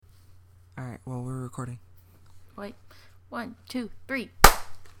All right, well, we're recording. Wait. 1, 2, 3.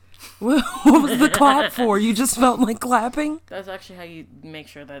 What was the clap for? You just felt like clapping? That's actually how you make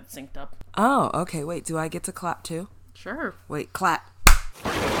sure that it's synced up. Oh, okay. Wait, do I get to clap too? Sure. Wait, clap.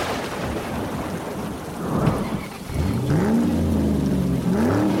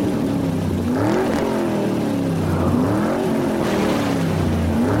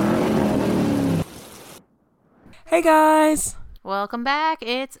 Hey guys! Welcome back.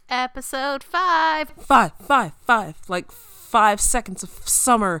 It's episode 5. Five. Like 5 seconds of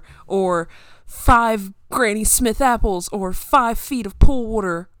summer, or 5 Granny Smith apples, or 5 feet of pool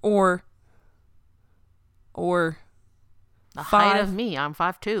water, or The height of me. I'm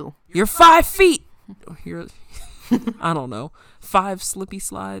 5'2". You're 5 feet. You're, I don't know. 5 slippy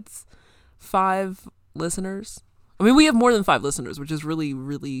slides. 5 listeners. I mean, we have more than 5 listeners, which is really,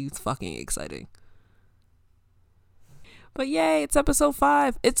 really fucking exciting. But yay, it's episode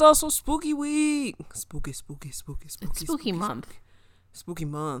 5. It's also spooky week. Spooky month. Spooky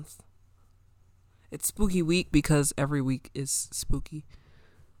month. It's spooky week because every week is spooky.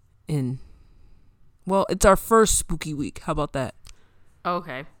 Well, it's our first spooky week. How about that?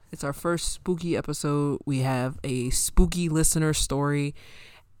 Okay. It's our first spooky episode. We have a spooky listener story.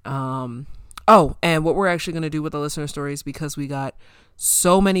 And what we're actually going to do with the listener stories, because we got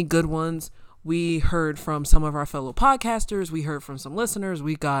so many good ones. We heard from some of our fellow podcasters. We heard from some listeners.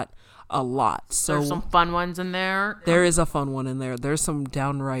 We got a lot. So there's some fun ones in there. There is a fun one in there. There's some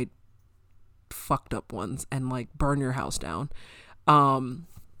downright fucked up ones and like burn your house down.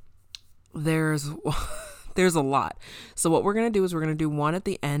 There's a lot. So what we're going to do is we're going to do one at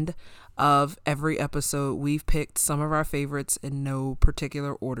the end of every episode. We've picked some of our favorites in no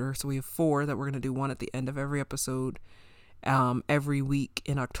particular order. So we have 4 that we're going to do one at the end of every episode. Every week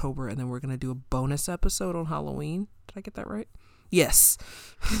in October, and then we're gonna do a bonus episode on Halloween. Did I get that right? Yes.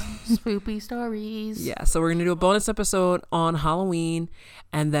 Spooky stories. Yeah, so we're gonna do a bonus episode on Halloween,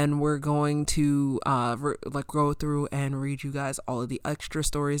 and then we're going to go through and read you guys all of the extra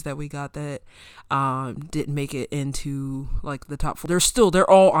stories that we got that didn't make it into like the top 4. They're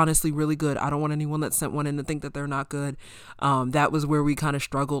all honestly really good. I don't want anyone that sent one in to think that they're not good. That was where we kind of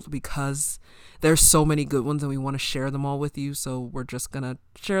struggled because there's so many good ones and we want to share them all with you, so we're just gonna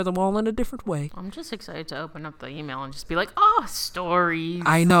share them all in a different way. I'm just excited to open up the email and just be like, oh, stories.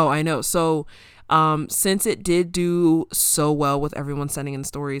 I know. So since it did do so well with everyone sending in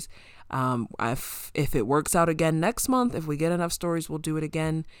stories, if it works out again next month, if we get enough stories, we'll do it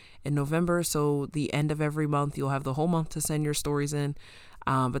again in November. So the end of every month, you'll have the whole month to send your stories in.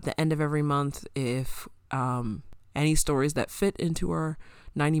 But the end of every month, if any stories that fit into our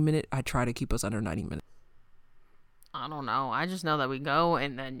 90-minute, I try to keep us under 90 minutes. I don't know. I just know that we go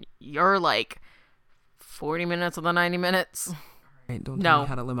and then you're like 40 minutes of the 90 minutes. Right, don't tell me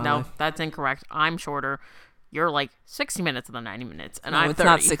how to live my life. No, that's incorrect. I'm shorter. You're like 60 minutes of the 90 minutes, and I'm 30. It's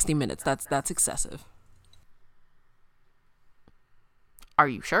not 60 minutes. That's excessive. Are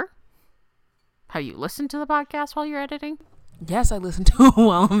you sure? Have you listened to the podcast while you're editing? Yes, I listen to it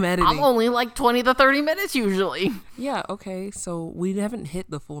while I'm editing. I'm only like 20 to 30 minutes usually. Yeah, okay. So we haven't hit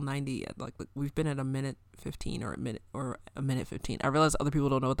the full 90 yet. Like we've been at a minute 15 or a minute 15. I realize other people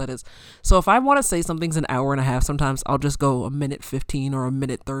don't know what that is. So if I want to say something's an hour and a half, sometimes I'll just go a minute 15 or a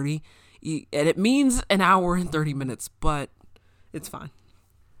minute 30. And it means an hour and 30 minutes, but it's fine.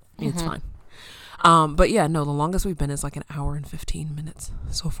 It's fine. But yeah, no, the longest we've been is like an hour and 15 minutes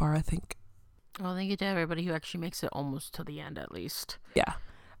so far, I think. Well, thank you to everybody who actually makes it almost to the end, at least. Yeah.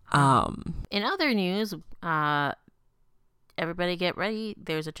 In other news, everybody get ready.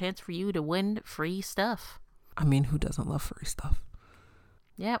 There's a chance for you to win free stuff. I mean, who doesn't love free stuff?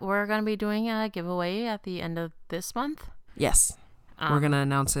 Yeah, we're going to be doing a giveaway at the end of this month. Yes. We're going to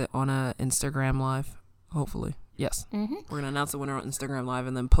announce it on a Instagram Live, hopefully. Yes. Mm-hmm. We're going to announce the winner on Instagram Live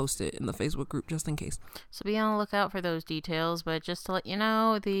and then post it in the Facebook group just in case. So be on the lookout for those details. But just to let you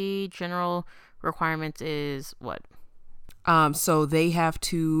know, the general requirement is what? So they have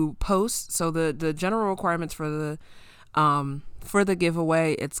to post. So the general requirements for the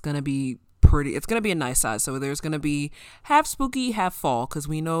giveaway, it's going to be a nice size. So there's going to be half spooky, half fall, because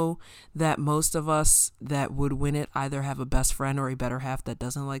we know that most of us that would win it either have a best friend or a better half that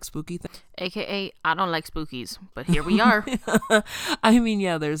doesn't like spooky things. AKA, I don't like spookies, but here we are. I mean,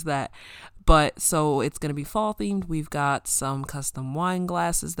 yeah, there's that. But so it's going to be fall themed. We've got some custom wine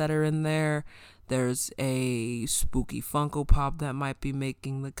glasses that are in there. There's a spooky Funko Pop that might be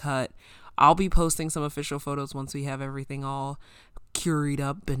making the cut. I'll be posting some official photos once we have everything all curried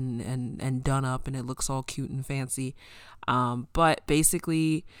up and done up and it looks all cute and fancy. But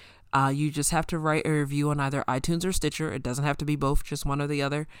basically You just have to write a review on either iTunes or Stitcher. It doesn't have to be both, just one or the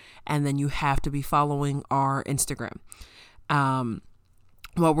other. And then you have to be following our Instagram.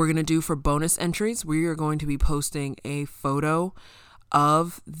 What we're going to do for bonus entries, we are going to be posting a photo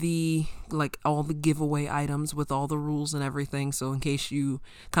of the, like, all the giveaway items with all the rules and everything. So in case you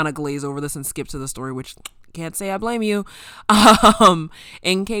kind of glaze over this and skip to the story, which can't say I blame you.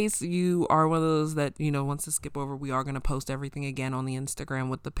 In case you are one of those that, wants to skip over, we are going to post everything again on the Instagram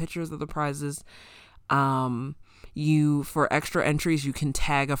with the pictures of the prizes. For extra entries, you can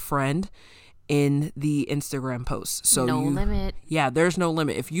tag a friend in the Instagram post. So no limit. Yeah, there's no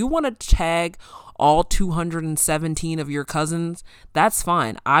limit. If you want to tag all 217 of your cousins, that's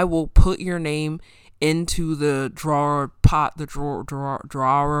fine. I will put your name into the drawer pot, the drawer,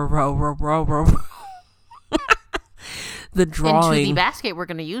 the drawing into the basket we're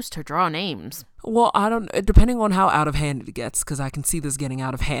going to use to draw names. Well, I don't, depending on how out of hand it gets, because I can see this getting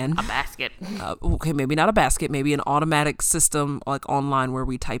out of hand. A basket. Okay, maybe not a basket, maybe an automatic system like online where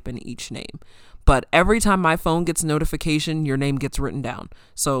we type in each name. But every time my phone gets a notification, your name gets written down.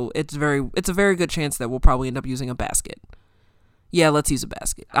 So it's a very good chance that we'll probably end up using a basket. Yeah, let's use a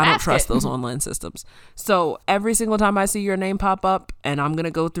basket. I don't trust those online systems. So every single time I see your name pop up, and I'm going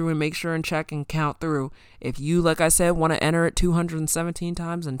to go through and make sure and check and count through. If you, like I said, want to enter it 217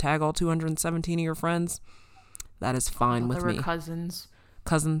 times and tag all 217 of your friends, that is fine with me. Cousins,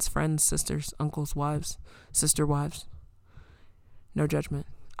 friends, sisters, uncles, wives, sister wives. No judgment.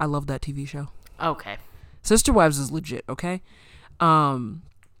 I love that TV show. Okay. Sister Wives is legit, okay?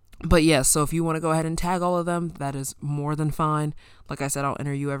 But yeah, so if you want to go ahead and tag all of them, that is more than fine. Like I said, I'll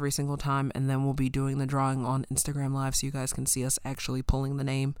enter you every single time, and then we'll be doing the drawing on Instagram Live so you guys can see us actually pulling the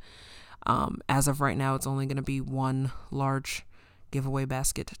name. As of right now, it's only going to be one large giveaway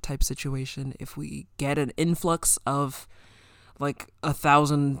basket type situation. If we get an influx of like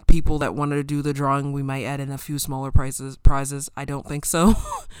 1,000 people that wanted to do the drawing, we might add in a few smaller prizes. I don't think so.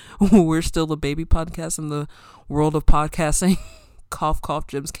 We're still the baby podcast in the world of podcasting. Cough, cough,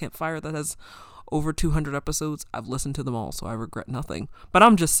 Jim's Campfire that has over 200 episodes. I've listened to them all, so I regret nothing. But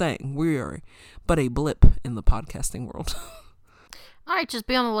I'm just saying, we are but a blip in the podcasting world. All right, just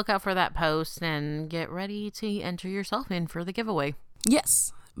be on the lookout for that post and get ready to enter yourself in for the giveaway.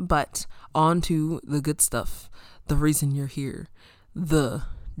 Yes, but on to the good stuff. The reason you're here. The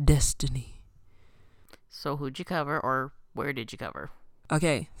destiny. So who'd you cover, or where did you cover?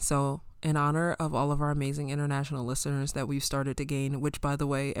 Okay, so in honor of all of our amazing international listeners that we've started to gain, which, by the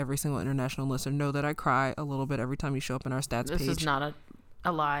way, every single international listener know that I cry a little bit every time you show up in our stats page. This is not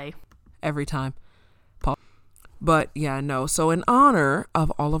a lie. Every time. But yeah, no. So in honor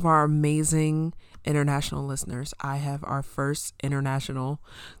of all of our amazing international listeners, I have our first international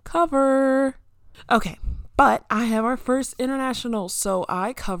cover. Okay, but I have our first international. So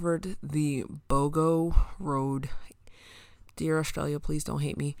I covered the Bogo Road. Dear Australia, please don't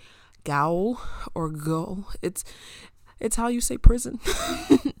hate me. Gaol or Gull. It's how you say prison.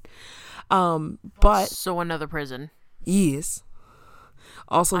 But so another prison. Yes.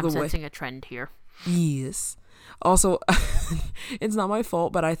 Also, I'm sensing a trend here. Yes. Also, it's not my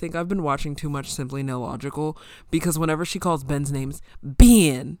fault, but I think I've been watching too much Simply Nailogical, because whenever she calls Ben's names,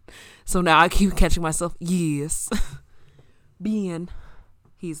 Ben. So now I keep catching myself. Yes. Ben.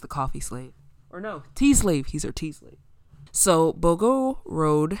 He's the coffee slave. Or no, tea slave. He's her tea slave. So, Bogo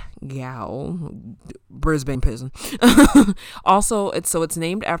Road Gaol, Brisbane prison. Also, it's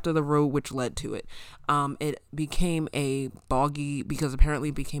named after the road which led to it. It became a boggy, because apparently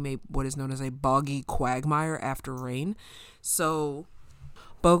it became what is known as a boggy quagmire after rain. So,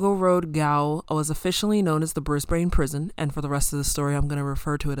 Bogo Road Gaol was officially known as the Brisbane prison, and for the rest of the story, I'm going to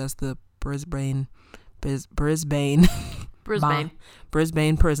refer to it as the Brisbane prison.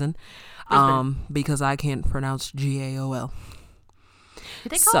 Brisbane. Because I can't pronounce GAOL. Do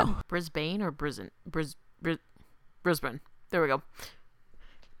they call it Brisbane or Brisbane? Brisbane. There we go.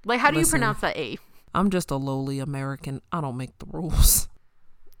 Like, how do you pronounce that A? I'm just a lowly American. I don't make the rules.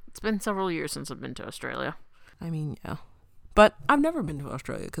 It's been several years since I've been to Australia. I mean, yeah. But I've never been to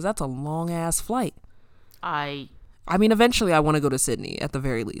Australia because that's a long-ass flight. I mean, eventually I want to go to Sydney at the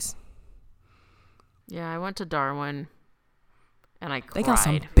very least. Yeah, I went to Darwin. And I cried. They got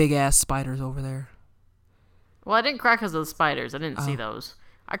some big ass spiders over there. Well, I didn't cry because of the spiders. I didn't see those.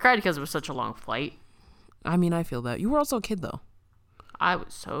 I cried because it was such a long flight. I mean, I feel that. You were also a kid, though. I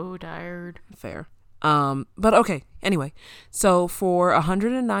was so tired. Fair. But okay. Anyway, so for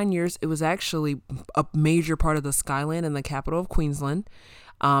 109 years, it was actually a major part of the Skyline in the capital of Queensland.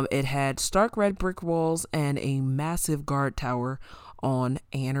 It had stark red brick walls and a massive guard tower on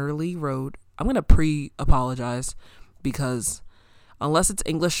Annerley Road. I'm going to pre-apologize because unless it's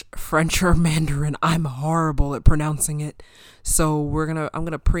English, French, or Mandarin. I'm horrible at pronouncing it, so I'm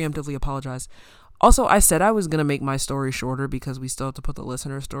gonna preemptively apologize. Also, I said I was gonna make my story shorter because we still have to put the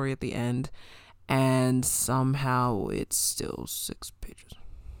listener story at the end, and somehow it's still 6 pages.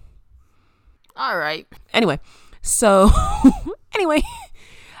 All right. Anyway, so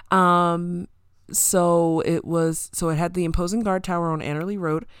so it had the imposing guard tower on Annerley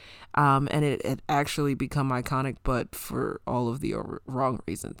Road, and it had actually become iconic, but for all of the wrong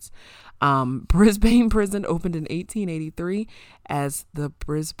reasons. Brisbane Prison opened in 1883 as the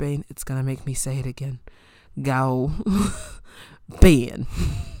Brisbane, it's gonna make me say it again, Gao Ban.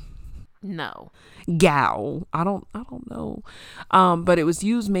 No. Gao. I don't know. But it was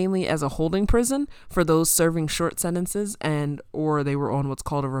used mainly as a holding prison for those serving short sentences or they were on what's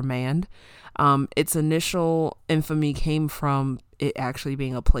called a remand. Its initial infamy came from it actually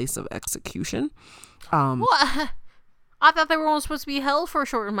being a place of execution. What? I thought they were only supposed to be held for a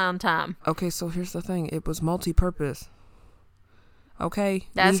short amount of time. Okay, so here's the thing. It was multi-purpose. Okay.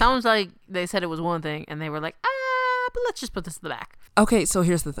 That sounds like they said it was one thing and they were like, but let's just put this in the back. Okay, so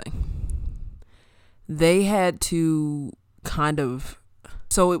here's the thing. They had to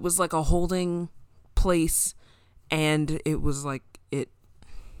so it was like a holding place, and it was like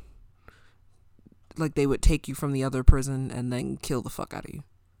they would take you from the other prison and then kill the fuck out of you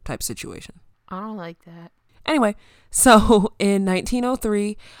type situation. I don't like that. Anyway, so in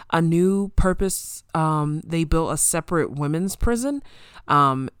 1903, a new purpose, they built a separate women's prison,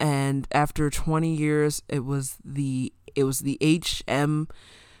 and after 20 years, it was the HM.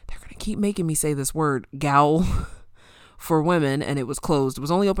 They're going to keep making me say this word, Gao, for women, and it was closed. It was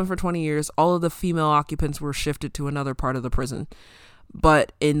only open for 20 years. All of the female occupants were shifted to another part of the prison.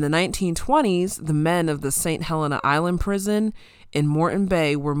 But in the 1920s, the men of the St. Helena Island prison in Moreton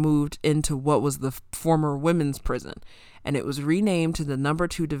Bay were moved into what was the former women's prison, and it was renamed to the number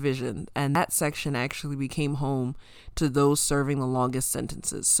 2 division, and that section actually became home to those serving the longest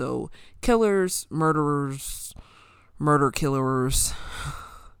sentences. So killers, murderers, murder killers,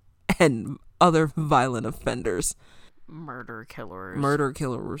 and other violent offenders. Murderers.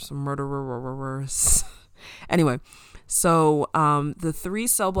 Anyway, so the 3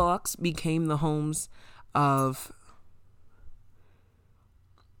 cell blocks became the homes of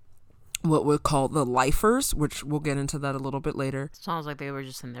what we're called the lifers, which we'll get into that a little bit later. Sounds like they were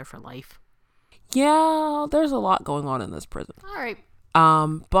just in there for life. Yeah, there's a lot going on in this prison. All right.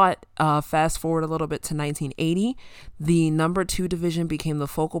 But fast forward a little bit to 1980, the number 2 division became the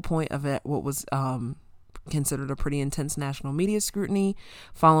focal point of what was considered a pretty intense national media scrutiny,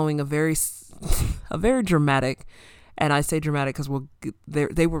 following a very dramatic, and I say dramatic because they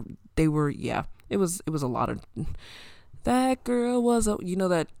were yeah, it was a lot of, that girl was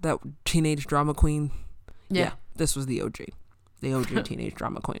that teenage drama queen. Yeah, this was the OG teenage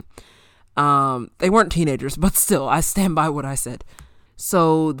drama queen. They weren't teenagers, but still, I stand by what I said.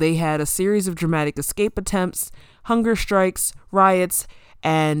 So they had a series of dramatic escape attempts, hunger strikes, riots,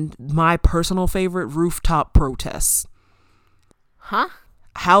 and my personal favorite, rooftop protests. Huh?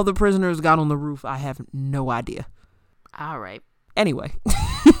 How the prisoners got on the roof, I have no idea. All right. Anyway,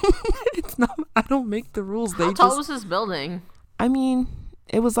 it's not, I don't make the rules. How tall was this building? I mean,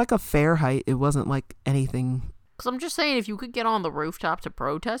 it was like a fair height. It wasn't like anything. Because I'm just saying, if you could get on the rooftop to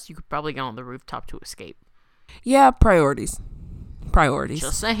protest, you could probably get on the rooftop to escape. Yeah, priorities.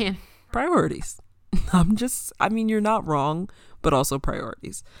 Just saying. Priorities. I mean, you're not wrong, but also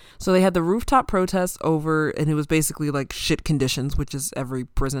priorities. So they had the rooftop protest over, and it was basically like shit conditions, which is every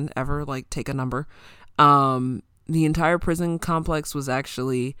prison ever, like take a number. The entire prison complex was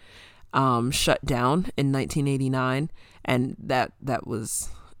actually shut down in 1989, and that was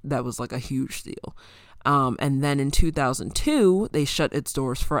like a huge deal. And then in 2002, they shut its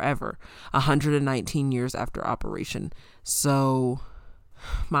doors forever, 119 years after operation. So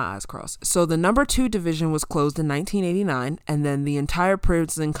my eyes crossed. So the number 2 division was closed in 1989, and then the entire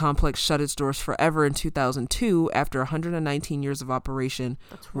prison complex shut its doors forever in 2002 after 119 years of operation.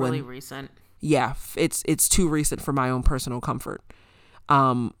 That's really recent. Yeah, it's too recent for my own personal comfort.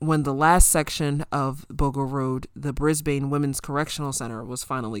 When the last section of Bogo Road, the Brisbane Women's Correctional Center, was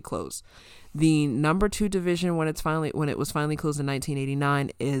finally closed. The number 2 division, when it was finally closed in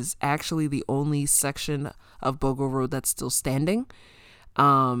 1989, is actually the only section of Bogo Road that's still standing.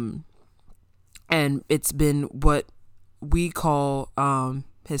 And it's been what we call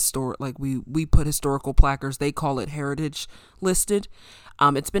historic, like we put historical placards. They call it heritage listed.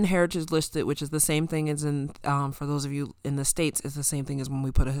 It's been heritage listed, which is the same thing as in, for those of you in the States, it's the same thing as when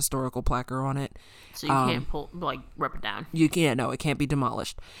we put a historical placard on it. So you can't rip it down. You can't, no, it can't be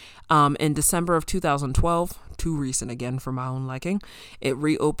demolished. In December of 2012, too recent again for my own liking, it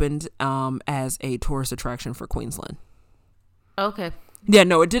reopened as a tourist attraction for Queensland. Okay. Yeah,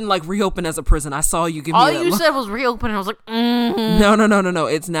 no, it didn't like reopen as a prison. I saw you give me all that you said was reopen, and I was like, mm-hmm. No.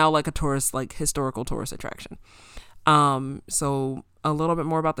 It's now like a tourist, like historical tourist attraction. So a little bit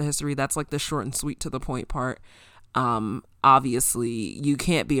more about the history. That's like the short and sweet to the point part. Obviously, you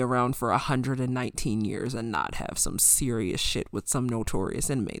can't be around for 119 years and not have some serious shit with some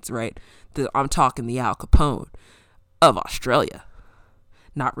notorious inmates, right? I'm talking the Al Capone of Australia.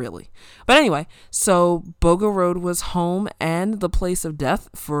 Not really. But anyway, so Bogo Road was home and the place of death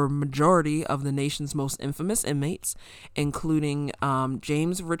for majority of the nation's most infamous inmates, including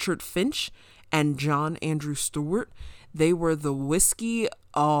James Richard Finch and John Andrew Stewart. They were the Whiskey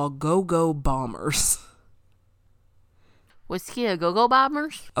Go-Go Bombers. Whiskey Go-Go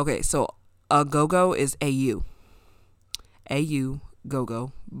Bombers? Okay, so a Go-Go is A-U. A-U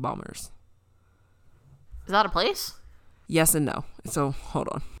Go-Go Bombers. Is that a place? Yes and no. So, hold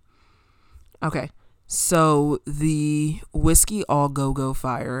on. Okay. So, the Whiskey Go-Go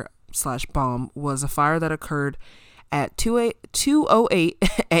fire / bomb was a fire that occurred at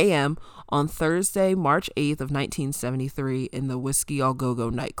 2:08 a.m. on Thursday, March 8th of 1973 in the Whiskey Go-Go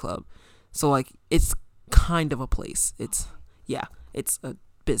nightclub. So, like, it's kind of a place. It's a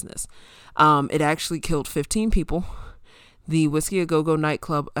business. It actually killed 15 people. The Whiskey Go-Go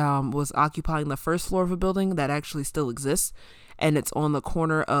nightclub was occupying the first floor of a building that actually still exists, and it's on the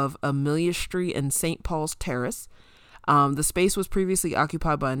corner of Amelia Street and St. Paul's Terrace. The space was previously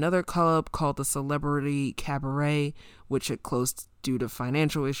occupied by another club called the Celebrity Cabaret, which had closed due to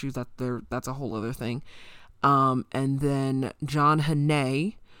financial issues. That's a whole other thing. And then John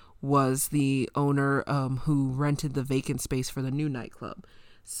Hannay was the owner who rented the vacant space for the new nightclub.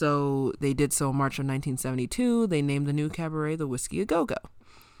 So they did so in March of 1972. They named the new cabaret the Whiskey Go-Go.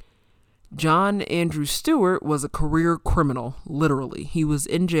 John Andrew Stewart was a career criminal, literally. He was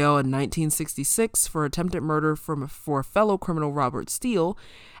in jail in 1966 for attempted murder for fellow criminal Robert Steele.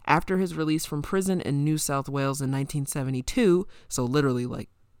 After his release from prison in New South Wales in 1972, so literally like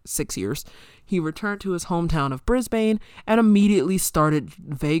 6 years, he returned to his hometown of Brisbane and immediately started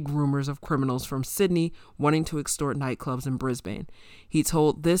vague rumors of criminals from Sydney wanting to extort nightclubs in Brisbane. He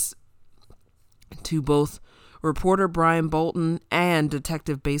told this to both reporter Brian Bolton and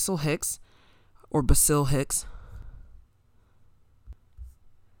Detective Basil Hicks, or Basil Hicks.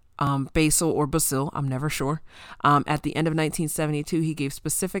 Basil or Basil, I'm never sure. At the end of 1972, he gave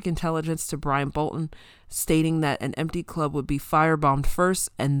specific intelligence to Brian Bolton, stating that an empty club would be firebombed first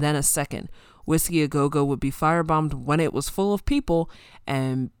and then a second. Whiskey Go-Go would be firebombed when it was full of people,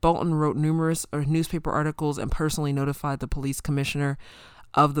 and Bolton wrote numerous newspaper articles and personally notified the police commissioner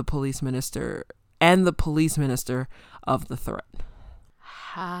of the police minister and the police minister of the threat.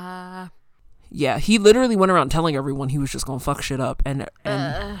 Yeah, he literally went around telling everyone he was just gonna fuck shit up, and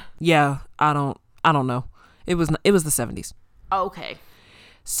yeah, I don't know. It was the 70s. Okay.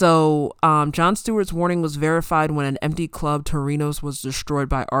 So, John Stewart's warning was verified when an empty club, Torino's, was destroyed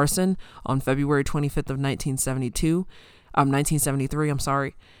by arson on February 25th of 1973. I'm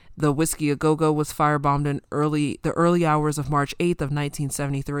sorry. The Whiskey Go-Go was firebombed in the early hours of March 8th of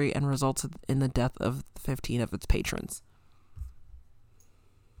 1973 and resulted in the death of 15 of its patrons.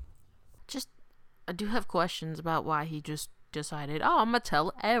 I do have questions about why he just decided, I'm going to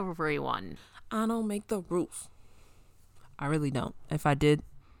tell everyone. I don't make the rules. I really don't. If I did,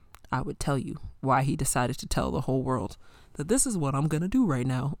 I would tell you why he decided to tell the whole world that this is what I'm going to do right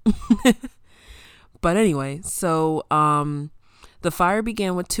now. But anyway, so the fire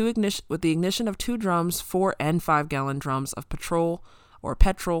began with the ignition of 2 drums, 4 and 5 gallon drums of petrol.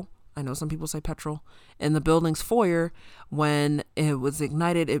 I know some people say petrol, in the building's foyer. When it was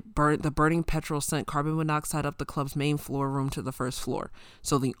ignited, the burning petrol sent carbon monoxide up the club's main floor room to the first floor.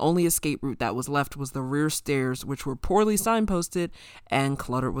 So the only escape route that was left was the rear stairs, which were poorly signposted and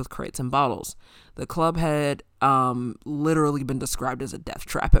cluttered with crates and bottles. The club had literally been described as a death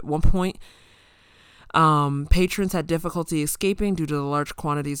trap at one point. Patrons had difficulty escaping due to the large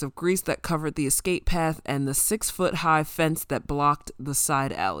quantities of grease that covered the escape path and the 6-foot-high fence that blocked the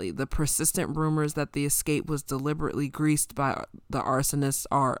side alley. The persistent rumors that the escape was deliberately greased by the arsonists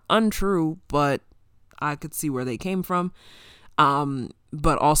are untrue, but I could see where they came from.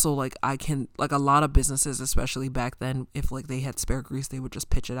 But also, like, a lot of businesses, especially back then, if like they had spare grease, they would just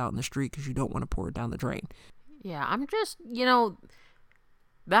pitch it out in the street because you don't want to pour it down the drain. Yeah, I'm just,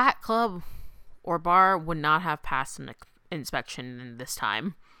 that club or bar would not have passed an inspection in this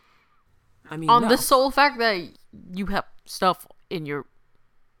time. I mean, on the sole fact that you have stuff in your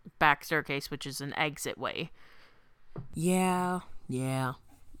back staircase, which is an exit way. Yeah.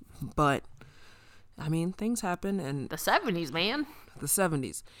 But, I mean, things happen, and... The 70s, man. The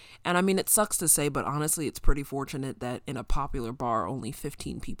 70s. And, I mean, it sucks to say, but honestly, it's pretty fortunate that in a popular bar, only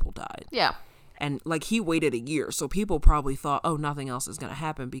 15 people died. Yeah. And, like, he waited a year, so people probably thought, oh, nothing else is going to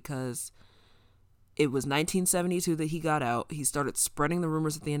happen, because it was 1972 that he got out. He started spreading the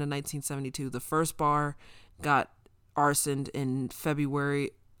rumors at the end of 1972. The first bar got arsoned in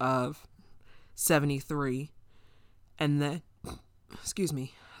February of 73. And then,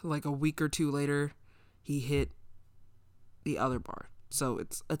 like a week or two later, he hit the other bar. So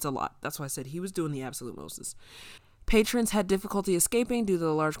it's a lot. That's why I said he was doing the absolute mostest. Patrons had difficulty escaping due to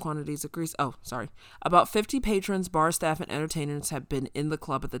the large quantities of grease. About 50 patrons, bar staff, and entertainers had been in the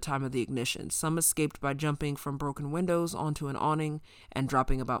club at the time of the ignition. Some escaped by jumping from broken windows onto an awning and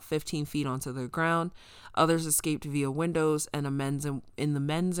dropping about 15 feet onto the ground. Others escaped via windows and in the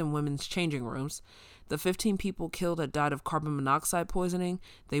men's and women's changing rooms. The 15 people killed had died of carbon monoxide poisoning.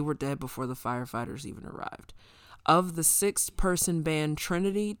 They were dead before the firefighters even arrived. Of the 6-person band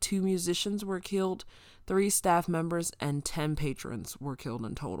Trinity, 2 musicians were killed, 3 staff members, and 10 patrons were killed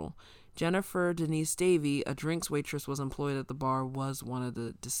in total. Jennifer Denise Davey, a drinks waitress was employed at the bar, was one of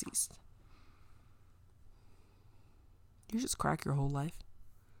the deceased. You just crack your whole life?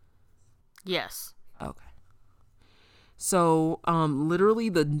 Yes. Okay. So, literally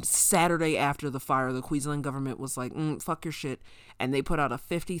the Saturday after the fire, the Queensland government was like, fuck your shit. And they put out a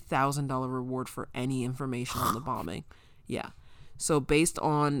 $50,000 reward for any information on the bombing. Yeah. So based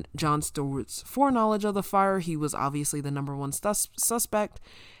on Jon Stewart's foreknowledge of the fire, he was obviously the number one suspect.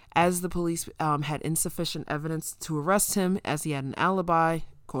 As the police had insufficient evidence to arrest him, as he had an alibi,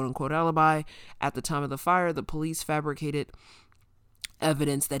 quote unquote alibi, at the time of the fire, the police fabricated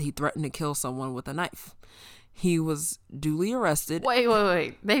evidence that he threatened to kill someone with a knife. He was duly arrested.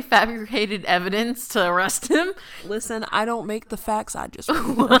 Wait. They fabricated evidence to arrest him? Listen, I don't make the facts. I just...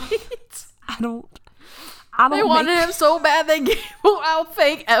 What? I don't They wanted him so bad they gave out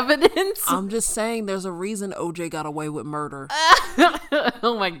fake evidence. I'm just saying there's a reason OJ got away with murder.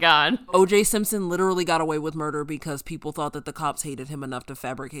 Oh my God. OJ Simpson literally got away with murder because people thought that the cops hated him enough to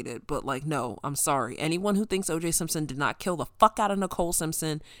fabricate it. But like, no, I'm sorry. Anyone who thinks OJ Simpson did not kill the fuck out of Nicole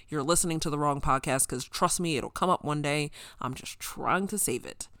Simpson, you're listening to the wrong podcast, because trust me, it'll come up one day. I'm just trying to save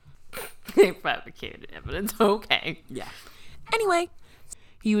it. They fabricated evidence. Okay. Yeah. Anyway.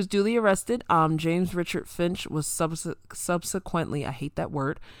 He was duly arrested. James Richard Finch was subsequently, I hate that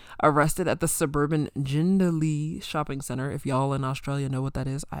word, arrested at the suburban Jindalee shopping center. If y'all in Australia know what that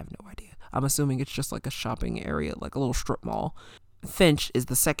is, I have no idea. I'm assuming it's just like a shopping area, like a little strip mall. Finch is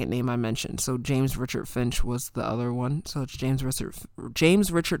the second name I mentioned. So James Richard Finch was the other one. So it's James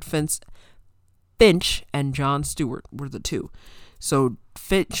Richard Finch and Jon Stewart were the two. So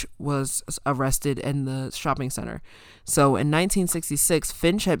Finch was arrested in the shopping center. So in 1966,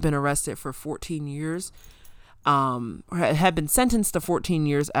 Finch had been arrested for 14 years, had been sentenced to 14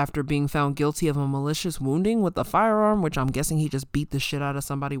 years after being found guilty of a malicious wounding with a firearm, which I'm guessing he just beat the shit out of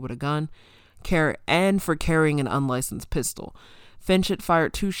somebody with a gun, and for carrying an unlicensed pistol. Finch had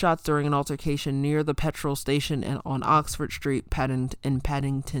fired 2 shots during an altercation near the petrol station on Oxford Street in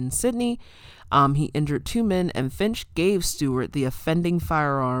Paddington, Sydney. He injured 2 men, and Finch gave Stewart the offending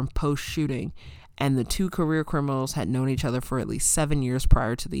firearm post-shooting, and the 2 career criminals had known each other for at least 7 years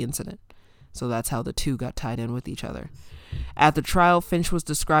prior to the incident. So that's how the 2 got tied in with each other. At the trial, Finch was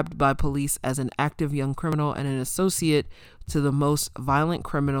described by police as an active young criminal and an associate to the most violent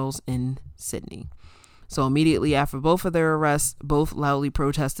criminals in Sydney. So immediately after both of their arrests, both loudly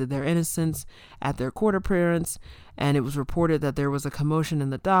protested their innocence at their court appearance, and it was reported that there was a commotion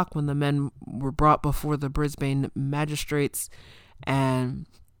in the dock when the men were brought before the Brisbane magistrates and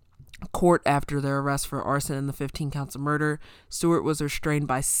court after their arrest for arson and the 15 counts of murder. Stewart was restrained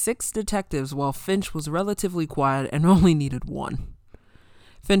by 6 detectives, while Finch was relatively quiet and only needed 1.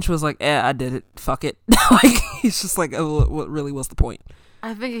 Finch was like, I did it. Fuck it. Like, he's just like, oh, what really was the point?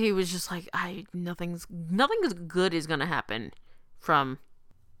 I think he was just like, nothing good is gonna happen from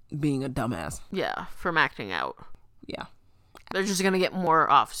being a dumbass. Yeah, from acting out. Yeah. They're just gonna get more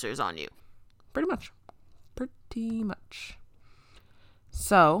officers on you. Pretty much.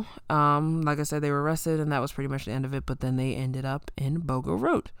 So, like I said, they were arrested, and that was pretty much the end of it, but then they ended up in Bogo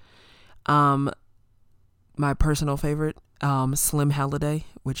Road. My personal favorite, Slim Halliday,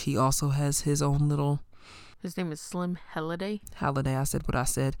 which he also has his own little... His name is Slim Halliday? Halliday, I said what I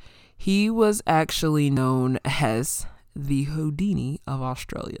said. He was actually known as the Houdini of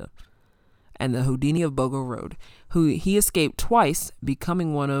Australia. and the Houdini of Bogo Road, who he escaped twice,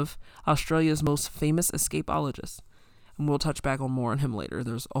 becoming one of Australia's most famous escapologists. And we'll touch back on more on him later.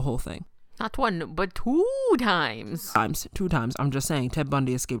 There's a whole thing. Not one, but two times. Two times. I'm just saying, Ted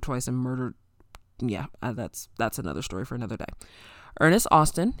Bundy escaped twice and murdered. Yeah, that's another story for another day. Ernest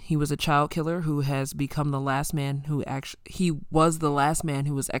Austin, he was a child killer who has become the last man who he was the last man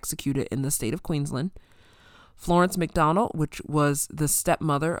who was executed in the state of Queensland. Florence MacDonald, which was the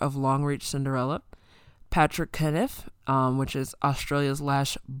stepmother of Longreach Cinderella. Patrick Kenneth, which is Australia's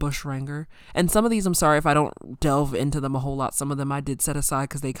last bushranger. And some of these, I'm sorry if I don't delve into them a whole lot. Some of them I did set aside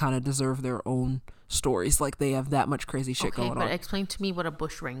because they kind of deserve their own stories. Like, they have that much crazy shit going on. Okay, but explain to me what a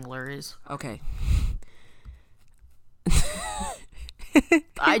bushwrangler is. Okay.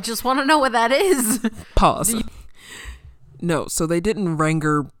 I just want to know what that is. Pause. No, so they didn't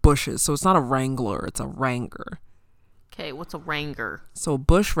wrangle bushes. So it's not a wrangler, it's a wranger. Okay, what's a wranger? So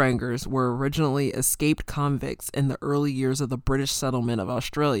bushrangers were originally escaped convicts in the early years of the British settlement of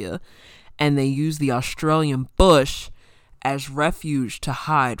Australia, and they used the Australian bush as refuge to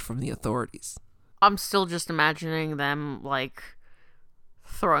hide from the authorities. I'm still just imagining them, like,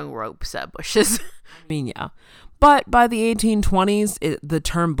 throwing ropes at bushes. I mean, yeah. But by the 1820s, the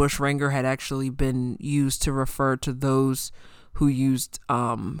term bushranger had actually been used to refer to those who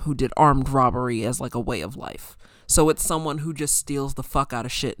did armed robbery as like a way of life. So it's someone who just steals the fuck out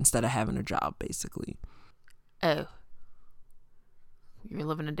of shit instead of having a job, basically. Oh. You're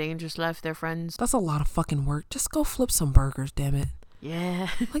living a dangerous life there, friends. That's a lot of fucking work. Just go flip some burgers, damn it. Yeah.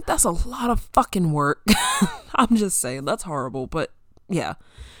 Like, that's a lot of fucking work. I'm just saying, that's horrible, but yeah.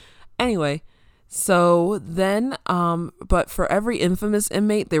 Anyway, so then, but for every infamous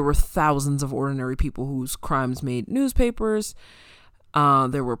inmate, there were thousands of ordinary people whose crimes made newspapers.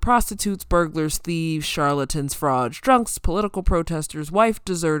 There were prostitutes, burglars, thieves, charlatans, frauds, drunks, political protesters, wife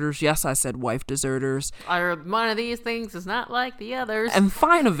deserters. Yes, I said wife deserters. One of these things is not like the others. And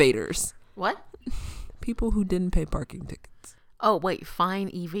fine evaders. What? People who didn't pay parking tickets. Oh, wait, fine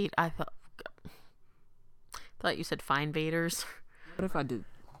evade. I thought you said fine vaders. What if I did?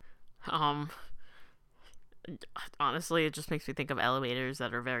 Honestly, it just makes me think of elevators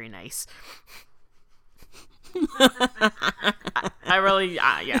that are very nice. I really,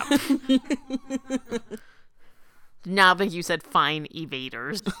 yeah. Now that you said fine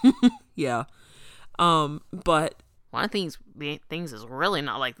evaders. Yeah. But one of the things is really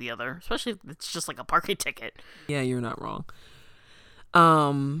not like the other, especially if it's just like a parking ticket. Yeah, you're not wrong.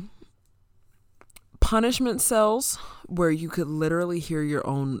 Punishment cells where you could literally hear your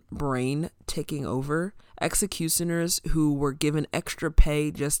own brain ticking over. Executioners who were given extra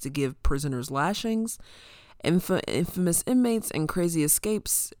pay just to give prisoners lashings. Infamous inmates and crazy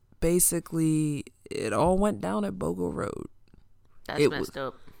escapes. Basically, it all went down at Bogo Road. That's messed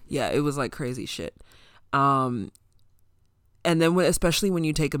up. Yeah, it was like crazy shit. And then especially when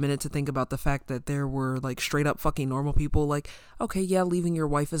you take a minute to think about the fact that there were like straight up fucking normal people, like, okay, yeah, leaving your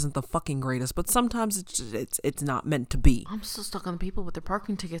wife isn't the fucking greatest, but sometimes it's not meant to be. I'm still stuck on the people with their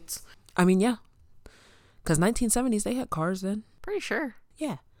parking tickets. I mean, yeah. Because 1970s, they had cars then. Pretty sure.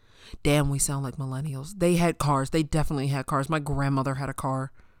 Yeah. Damn, we sound like millennials. They had cars. They definitely had cars. My grandmother had a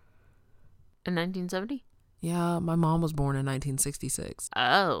car. In 1970? Yeah, my mom was born in 1966.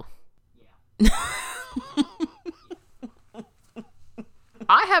 Oh. Yeah.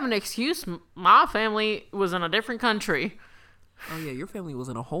 I have an excuse. My family was in a different country. Oh, yeah, your family was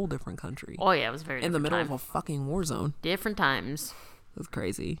in a whole different country. Oh, yeah, it was very in the middle of a fucking war zone. Different times. That's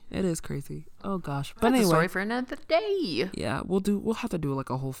crazy. It is crazy. Oh gosh. But anyway, a story for another day. Yeah, we'll have to do like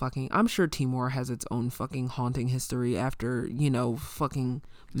a whole fucking. I'm sure Timor has its own fucking haunting history after, fucking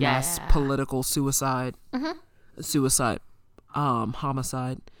mass political suicide. Mm-hmm.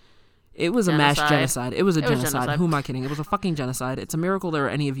 Homicide. It was genocide. A mass genocide. It was a genocide. Who am I kidding? It was a fucking genocide. It's a miracle there are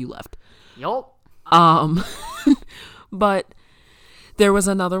any of you left. Yup. But there was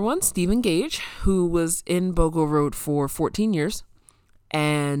another one, Stephen Gage, who was in Bogo Road for 14 years.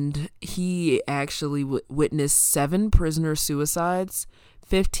 And he actually witnessed 7 prisoner suicides,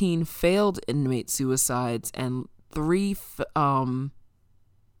 15 failed inmate suicides, and 3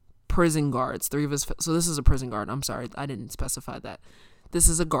 prison guards. 3 of his. So this is a prison guard. I'm sorry, I didn't specify that. This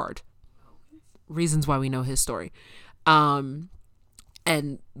is a guard. Reasons why we know his story.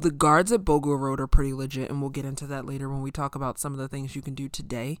 And the guards at Bogo Road are pretty legit, and we'll get into that later when we talk about some of the things you can do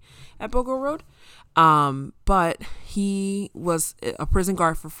today at Bogo Road. But he was a prison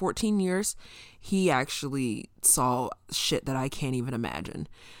guard for 14 years. He actually saw shit that I can't even imagine.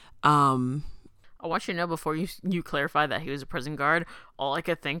 I want you to know before you clarify that he was a prison guard, all I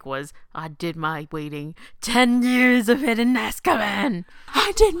could think was, I did my waiting 10 years of it in Azkaban.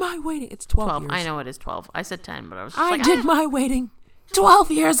 I did my waiting. It's 12 years. I know it is 12. I said 10, but I was just did my waiting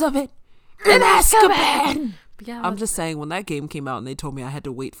 12 years of it in Azkaban. Yeah, I'm just saying, when that game came out and they told me I had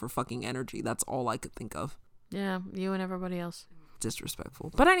to wait for fucking energy, that's all I could think of. Yeah, you and everybody else.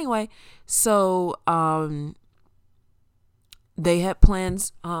 Disrespectful. But anyway, so they had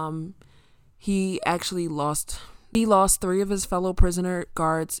plans. He lost 3 of his fellow prisoner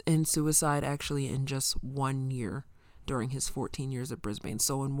guards in suicide, actually, in just 1 year during his 14 years at Brisbane.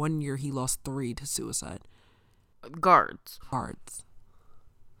 So in 1 year, he lost 3 to suicide. Guards.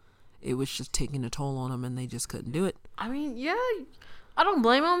 It was just taking a toll on him, and they just couldn't do it. I mean, yeah, I don't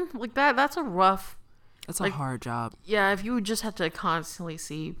blame him. Like, that's a rough... That's a hard job. Yeah, if you just have to constantly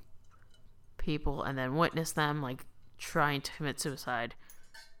see people and then witness them, like, trying to commit suicide,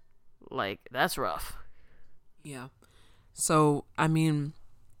 like, that's rough. Yeah. So, I mean,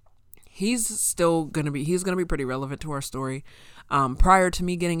 he's going to be pretty relevant to our story. Prior to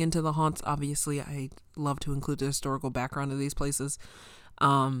me getting into the haunts, obviously, I love to include the historical background of these places.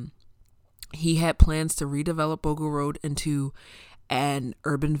 He had plans to redevelop Bogle Road into an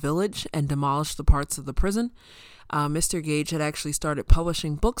urban village and demolish the parts of the prison. Mr. Gage had actually started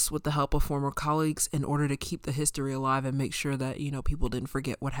publishing books with the help of former colleagues in order to keep the history alive and make sure that, people didn't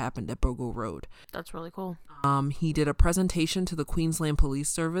forget what happened at Bogle Road. That's really cool. He did a presentation to the Queensland Police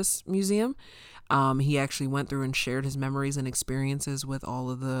Service Museum. He actually went through and shared his memories and experiences with all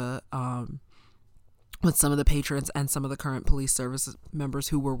of the with some of the patrons and some of the current police service members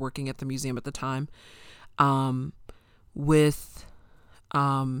who were working at the museum at the time.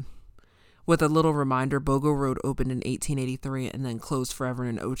 With a little reminder, Bogle Road opened in 1883 and then closed forever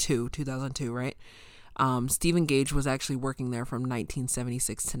in 2002, right? Stephen Gage was actually working there from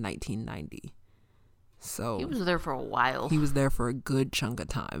 1976 to 1990. So he was there for a while. He was there for a good chunk of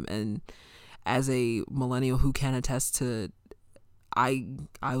time. And as a millennial who can attest to, I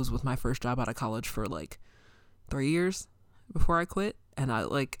was with my first job out of college for like 3 years before I quit. And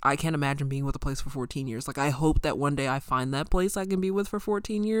I can't imagine being with a place for 14 years. Like, I hope that one day I find that place I can be with for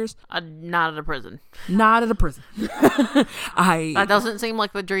 14 years. Not at a prison. Not at a prison. That doesn't seem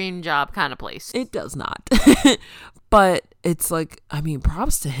like the dream job kind of place. It does not. But it's like, I mean,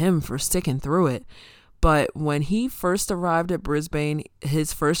 props to him for sticking through it. But when he first arrived at Brisbane,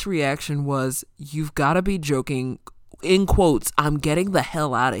 his first reaction was, "You've got to be joking," in quotes, "I'm getting the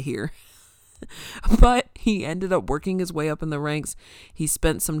hell out of here." But he ended up working his way up in the ranks. He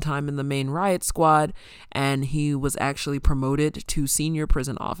spent some time in the main riot squad, and he was actually promoted to senior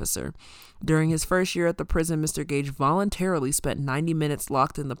prison officer. During his first year at the prison, Mr. Gage voluntarily spent 90 minutes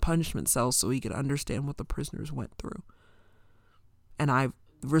locked in the punishment cells so he could understand what the prisoners went through. And I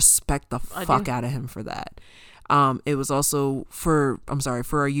respect the fuck out of him for that. It was also for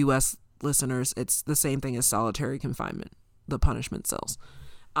our U.S. listeners, it's the same thing as solitary confinement, the punishment cells.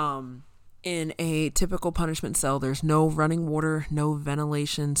 In a typical punishment cell, there's no running water, no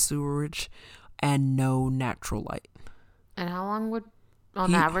ventilation, sewerage, and no natural light. And how long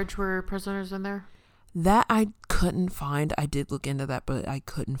on average, were prisoners in there? That I couldn't find. I did look into that, but I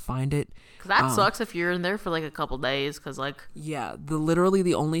couldn't find it. Cause that sucks if you're in there for like a couple days. Yeah, literally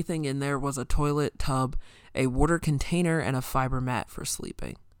the only thing in there was a toilet tub, a water container, and a fiber mat for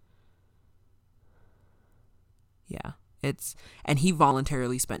sleeping. Yeah. And he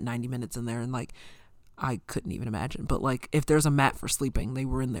voluntarily spent 90 minutes in there, and I couldn't even imagine. But if there's a mat for sleeping, they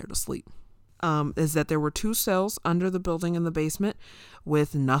were in there to sleep. Is that there were 2 cells under the building in the basement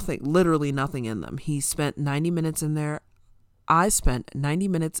with literally nothing in them. He spent 90 minutes in there. I spent 90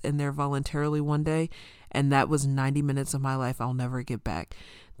 minutes in there voluntarily one day, and that was 90 minutes of my life I'll never get back.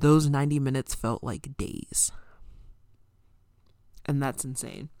 Those 90 minutes felt like days. And that's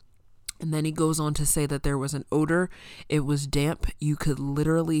insane. And then he goes on to say that there was an odor. It was damp. You could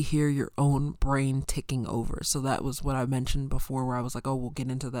literally hear your own brain ticking over. So that was what I mentioned before, where I was like, oh, we'll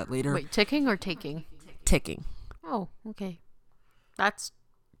get into that later. Wait, ticking or taking? Ticking. Oh, okay. That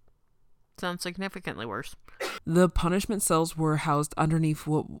sounds significantly worse. The punishment cells were housed underneath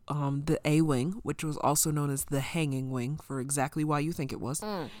the A wing, which was also known as the hanging wing, for exactly why you think it was.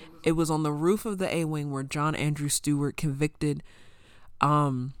 It was on the roof of the A wing where John Andrew Stewart convicted...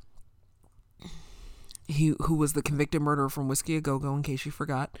 who was the convicted murderer from Whiskey A Go-Go, in case you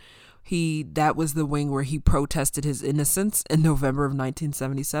forgot. That was the wing where he protested his innocence in November of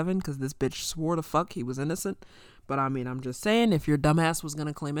 1977, because this bitch swore to fuck he was innocent. But I mean, I'm just saying, if your dumbass was going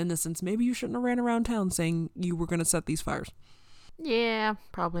to claim innocence, maybe you shouldn't have ran around town saying you were going to set these fires. Yeah,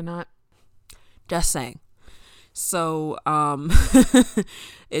 probably not. Just saying. So,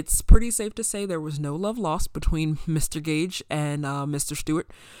 it's pretty safe to say there was no love lost between Mr. Gage and Mr. Stewart.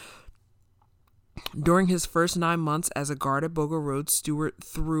 During his first 9 months as a guard at Bogo Road, Stewart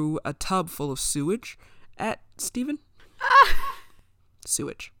threw a tub full of sewage at Stephen.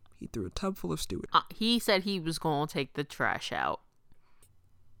 Sewage. He threw a tub full of sewage. He said he was going to take the trash out.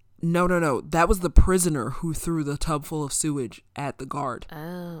 No. That was the prisoner who threw the tub full of sewage at the guard.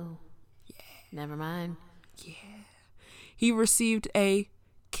 Oh. Yeah. Never mind. Yeah. He received a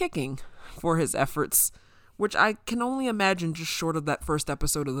kicking for his efforts, which I can only imagine just short of that first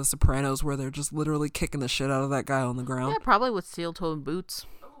episode of The Sopranos where they're just literally kicking the shit out of that guy on the ground. Yeah, probably with steel-toed boots.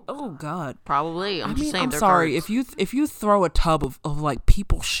 Oh God. Probably. I'm sorry. Guards. If you throw a tub of like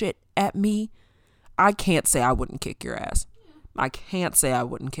people shit at me, I can't say I wouldn't kick your ass. I can't say I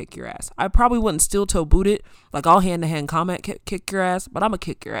wouldn't kick your ass. I probably wouldn't steel-toe boot it. Like I'll hand-to-hand combat kick your ass, but I'm gonna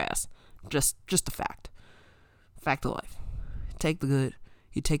kick your ass. Just a fact. Fact of life. Take the good,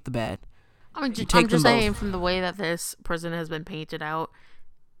 you take the bad. I'm just saying, from the way that this prison has been painted out,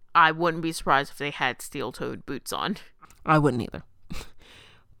 I wouldn't be surprised if they had steel-toed boots on. I wouldn't either.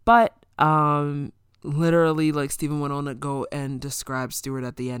 But literally, like, Stephen went on to go and describe Stewart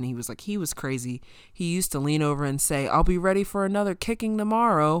at the end. He was like, he was crazy. He used to lean over and say, "I'll be ready for another kicking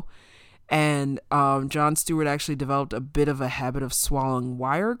tomorrow." And Jon Stewart actually developed a bit of a habit of swallowing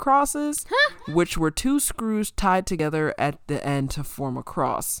wire crosses, which were 2 screws tied together at the end to form a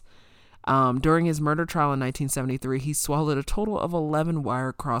cross. During his murder trial in 1973, he swallowed a total of 11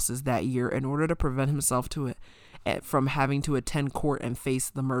 wire crosses that year in order to prevent himself from having to attend court and face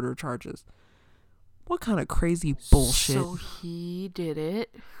the murder charges. What kind of crazy bullshit? So he did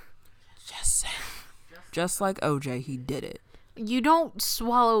it. Just like OJ, he did it. You don't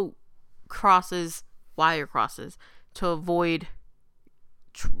swallow wire crosses, to avoid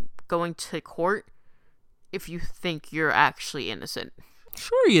going to court if you think you're actually innocent.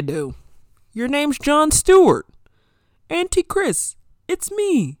 Sure you do. Your name's Jon Stewart. Auntie Chris, it's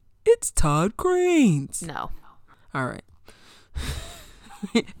me. It's Todd Cranes. No. All right.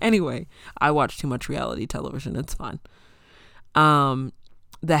 Anyway, I watch too much reality television. It's fine.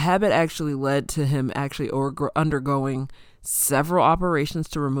 The habit actually led to him undergoing several operations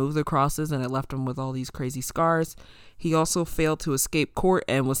to remove the crosses, and it left him with all these crazy scars. He also failed to escape court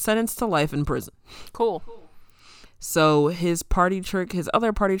and was sentenced to life in prison. Cool. So his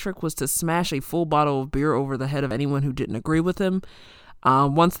other party trick was to smash a full bottle of beer over the head of anyone who didn't agree with him.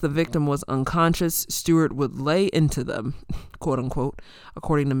 Once the victim was unconscious, Stewart would lay into them, quote unquote.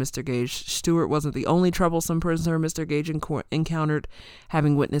 According to Mr. Gage, Stewart wasn't the only troublesome prisoner Mr. Gage encountered,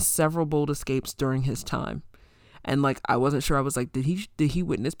 having witnessed several bold escapes during his time. And like, I wasn't sure. I was like, did he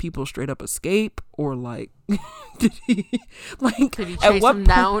witness people straight up escape, or like, did he chase them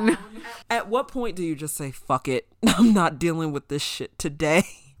down? At what point do you just say, fuck it, I'm not dealing with this shit today?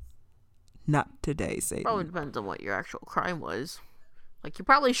 Not today, Satan. Probably depends on what your actual crime was. Like, you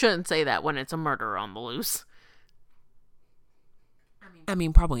probably shouldn't say that when it's a murder on the loose. I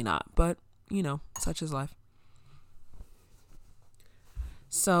mean, probably not, but you know, such is life.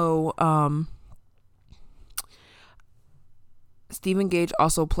 So, Stephen Gage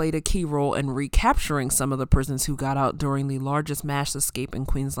also played a key role in recapturing some of the prisoners who got out during the largest mass escape in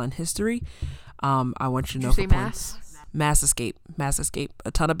Queensland history. I want you to know. Did you say mass? Mass escape.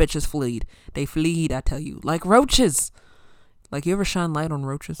 A ton of bitches fled. They fled, I tell you, like roaches. Like, you ever shine light on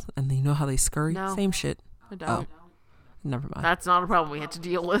roaches and you know how they scurry? No, same shit. I don't. Oh, never mind. That's not a problem we had to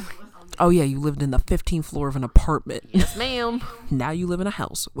deal with. Oh yeah, you lived in the 15th floor of an apartment. Yes, ma'am. Now you live in a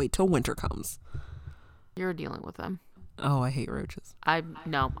house. Wait till winter comes. You're dealing with them. Oh, I hate roaches.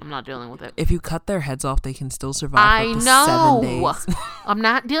 No, I'm not dealing with it. If you cut their heads off, they can still survive up to 7 days. I'm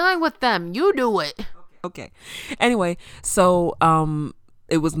not dealing with them. You do it. Okay. Anyway, so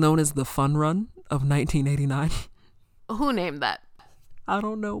it was known as the Fun Run of 1989. Who named that? I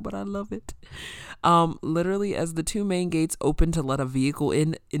don't know, but I love it. Literally, as the 2 main gates opened to let a vehicle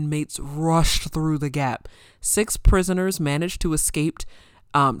in, inmates rushed through the gap. 6 prisoners managed to escape.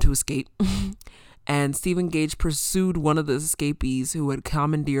 And Stephen Gage pursued one of the escapees who had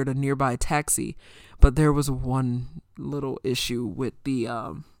commandeered a nearby taxi. But there was one little issue with the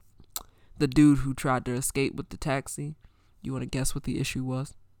dude who tried to escape with the taxi. You want to guess what the issue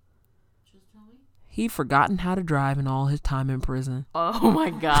was? He'd forgotten how to drive in all his time in prison. Oh my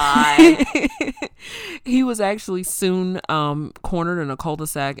God. He was actually soon cornered in a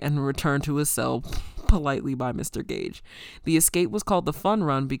cul-de-sac and returned to his cell politely by Mr. Gage. The escape was called the Fun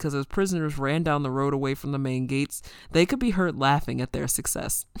Run because as prisoners ran down the road away from the main gates, they could be heard laughing at their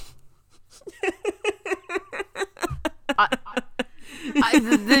success.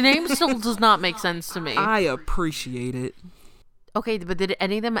 The name still does not make sense to me. I appreciate it. Okay, but did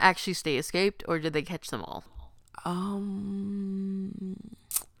any of them actually stay escaped, or did they catch them all?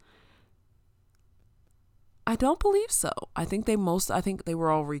 I don't believe so. I think they were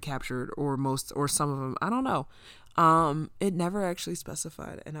all recaptured, or some of them. I don't know. It never actually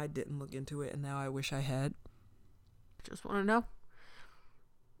specified, and I didn't look into it, and now I wish I had. Just want to know.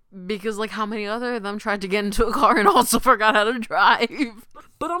 Because, like, how many other of them tried to get into a car and also forgot how to drive?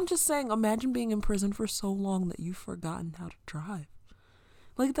 But I'm just saying, imagine being in prison for so long that you've forgotten how to drive.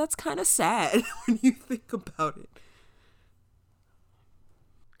 Like, that's kind of sad when you think about it.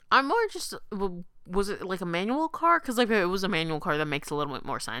 I'm more just... Was it, like, a manual car? Because, like, if it was a manual car, that makes a little bit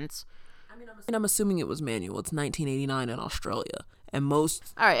more sense. I'm assuming it was manual. It's 1989 in Australia. And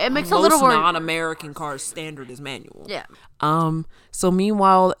most non-American cars standard is manual. Yeah. So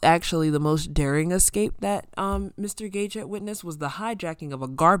meanwhile, actually, the most daring escape that Mr. Gage had witnessed was the hijacking of a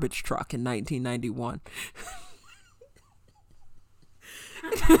garbage truck in 1991.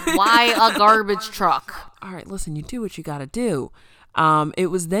 Why a garbage truck? All right, listen, you do what you gotta do. It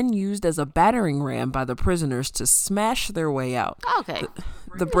was then used as a battering ram by the prisoners to smash their way out. Okay.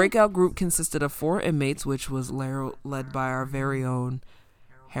 The breakout group consisted of 4 inmates, which was led by our very own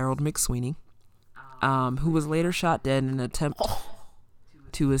Harold McSweeney, who was later shot dead in an attempt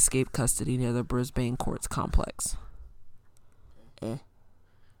to escape custody near the Brisbane Courts complex.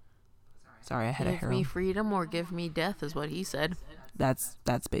 Sorry, I had a Harold. Give me freedom or give me death is what he said. That's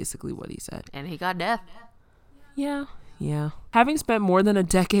basically what he said. And he got death. Yeah. Having spent more than a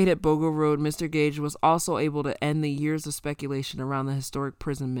decade at Bogo Road, Mr. Gage was also able to end the years of speculation around the historic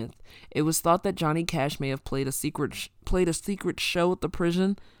prison myth. It was thought that Johnny Cash may have played a secret show at the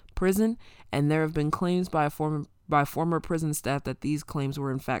prison, and there have been claims by former prison staff that these claims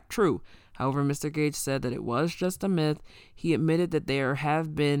were in fact true. However, Mr. Gage said that it was just a myth. He admitted that there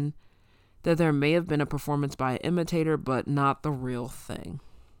may have been a performance by an imitator, but not the real thing.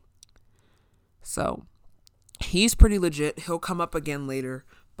 So, he's pretty legit. He'll come up again later,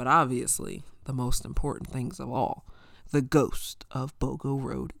 but obviously, the most important things of all, the ghost of Bogo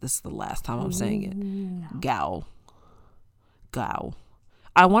Road. This is the last time I'm saying it. Gow.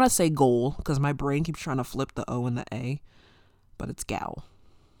 I want to say goal, because my brain keeps trying to flip the O and the A, but it's Gow.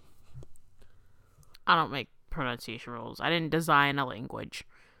 I don't make pronunciation rules. I didn't design a language.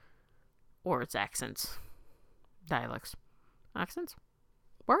 Or its accents. Dialects. Accents?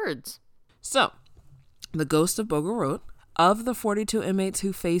 Words. So, the ghost of Bogo Road. Of the 42 inmates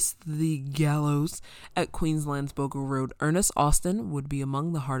who faced the gallows at Queensland's Bogo Road, Ernest Austin would be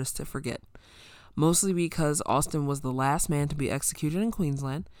among the hardest to forget. Mostly because Austin was the last man to be executed in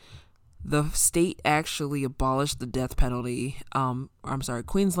Queensland. The state actually abolished the death penalty.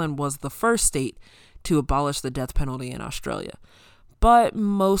 Queensland was the first state to abolish the death penalty in Australia. But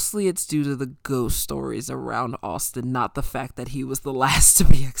mostly it's due to the ghost stories around Austin, not the fact that he was the last to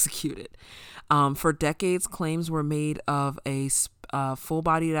be executed. For decades, claims were made of a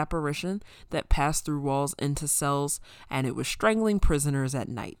full-bodied apparition that passed through walls into cells, and it was strangling prisoners at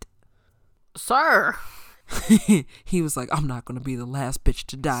night. Sir! He was like, I'm not going to be the last bitch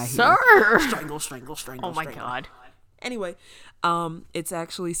to die here. Sir! Strangle. Oh my God. Anyway, it's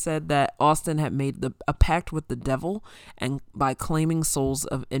actually said that Austin had made a pact with the devil and by claiming souls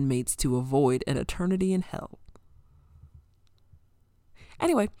of inmates to avoid an eternity in hell.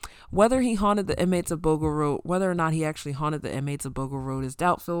 Anyway, whether or not he actually haunted the inmates of Bogo Road is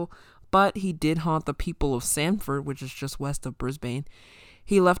doubtful, but he did haunt the people of Sanford, which is just west of Brisbane.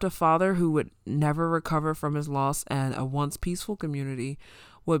 He left a father who would never recover from his loss, and a once peaceful community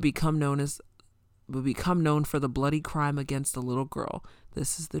would become known for the bloody crime against a little girl.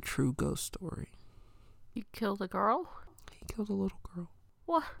 This is the true ghost story. You killed a girl? He killed a little girl.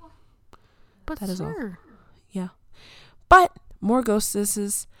 What? But that is all. Yeah. But more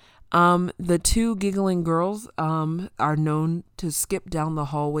ghostesses. The 2 giggling girls are known to skip down the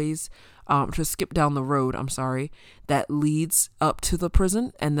road, that leads up to the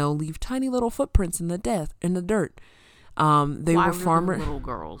prison, and they'll leave tiny little footprints in the dirt. Why were farmers. Little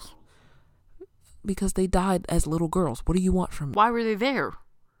girls? Because they died as little girls. What do you want from me? Why were they there?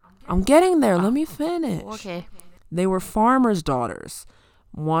 I'm getting there. Let me finish. Okay. They were farmers' daughters.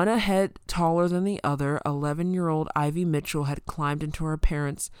 One a head taller than the other, 11-year-old Ivy Mitchell had climbed into her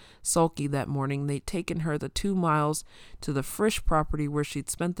parents' sulky that morning. They'd taken her the 2 miles to the Frisch property where she'd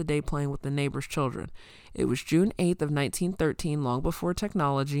spent the day playing with the neighbor's children. It was June 8th of 1913, long before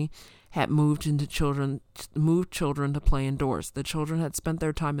technology had moved children to play indoors. The children had spent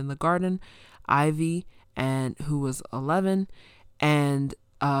their time in the garden. Ivy, who was 11, and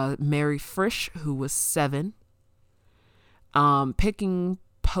Mary Frisch, who was 7. Picking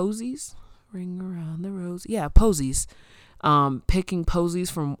posies, ring around the rose. Yeah, posies. Picking posies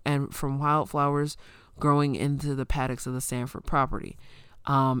from wildflowers growing into the paddocks of the Sanford property.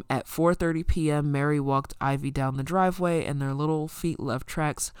 At 4:30 p.m., Mary walked Ivy down the driveway, and their little feet left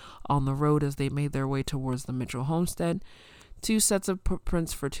tracks on the road as they made their way towards the Mitchell homestead. 2 sets of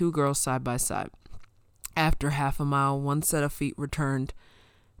footprints for 2 girls side by side. After half a mile, 1 set of feet turned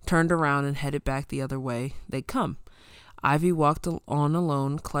around and headed back the other way they'd come. Ivy walked on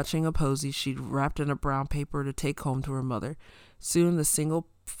alone, clutching a posy she'd wrapped in a brown paper to take home to her mother. Soon the single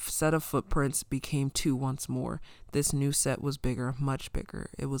set of footprints became 2 once more. This new set was bigger, much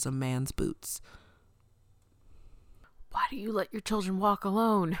bigger. It was a man's boots. Why do you let your children walk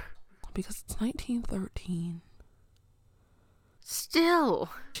alone? Because it's 1913. Still.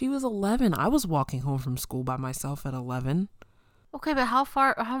 She was 11. I was walking home from school by myself at 11. Okay, but how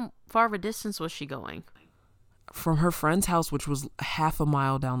far of a distance was she going? From her friend's house, which was half a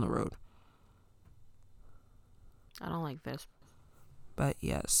mile down the road. I don't like this. But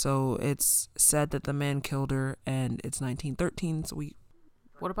yeah, so it's said that the man killed her, and it's 1913, so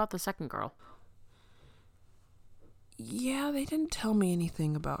What about the second girl? Yeah, they didn't tell me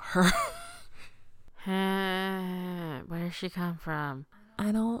anything about her. Where did she come from?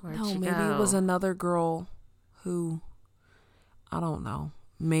 I don't know. Maybe it was another girl who... I don't know.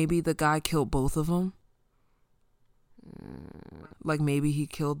 Maybe the guy killed both of them. Like maybe he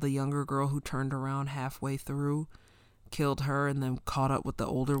killed the younger girl who turned around halfway through, killed her, and then caught up with the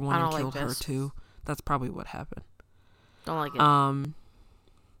older one and killed her too. That's probably what happened. Don't like it.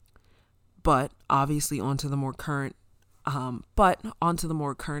 But obviously onto the more current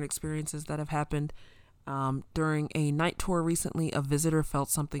experiences that have happened. During a night tour recently, a visitor felt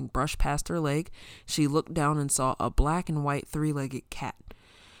something brush past her leg. She looked down and saw a black and white 3-legged cat.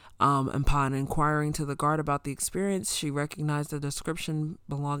 Upon inquiring to the guard about the experience, she recognized the description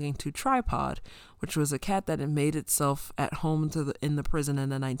belonging to Tripod, which was a cat that had made itself at home in the prison in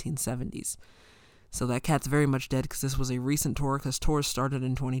the 1970s. So that cat's very much dead because this was a recent tour, because tours started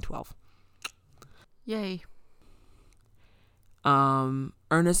in 2012. Yay.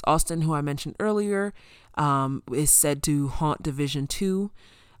 Ernest Austin, who I mentioned earlier, is said to haunt Division 2.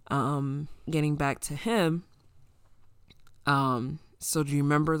 Getting back to him, so do you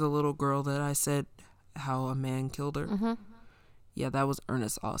remember the little girl that I said how a man killed her? Mm-hmm. Yeah, that was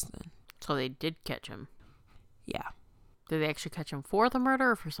Ernest Austin. So they did catch him. Yeah. Did they actually catch him for the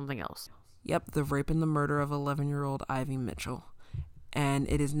murder or for something else? Yep, the rape and the murder of 11-year-old Ivy Mitchell. And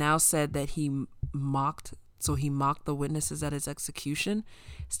it is now said that he mocked the witnesses at his execution,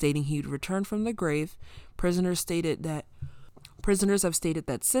 stating he'd returned from the grave. Prisoners have stated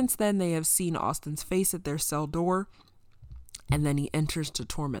that since then they have seen Austin's face at their cell door, and then he enters to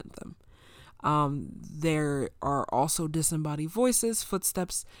torment them. There are also disembodied voices,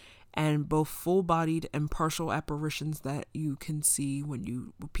 footsteps, and both full-bodied and partial apparitions that you can see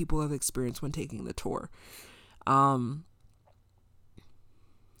when people have experienced when taking the tour.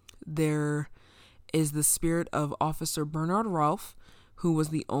 There is the spirit of Officer Bernard Rolfe, who was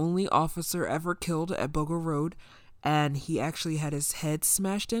the only officer ever killed at Bogo Road, and he actually had his head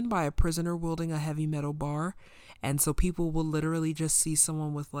smashed in by a prisoner wielding a heavy metal bar. And so people will literally just see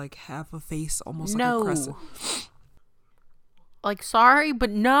someone with like half a face, almost like a crescent. Like, sorry,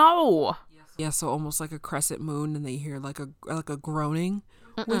 but no. Yeah, so almost like a crescent moon, and they hear like a groaning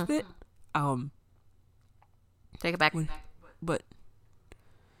with it. Take it back. But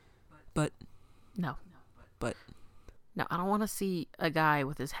no. But no, I don't want to see a guy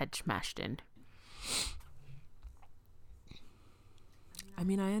with his head smashed in. I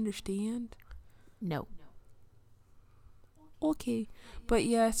mean, I understand. No. Okay, but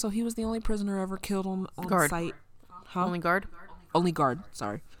yeah, so he was the only prisoner ever killed on site. Huh? Only guard? Only guard,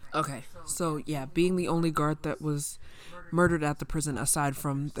 sorry. Okay, so yeah, being the only guard that was murdered at the prison aside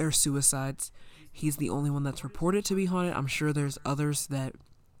from their suicides, he's the only one that's reported to be haunted. I'm sure there's others that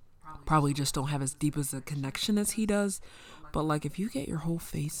probably just don't have as deep as a connection as he does, but like if you get your whole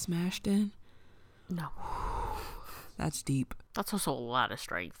face smashed in, no, that's deep. That's also a lot of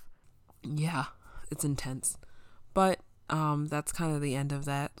strength. Yeah, it's intense. But that's kind of the end of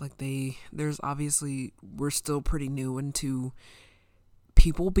that. Like there's obviously, we're still pretty new into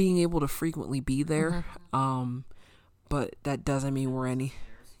people being able to frequently be there. Mm-hmm. But that doesn't mean we're any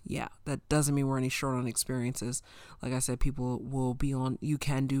short on experiences. Like I said, people will be on, you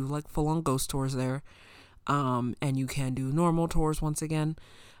can do like full on ghost tours there. And you can do normal tours once again.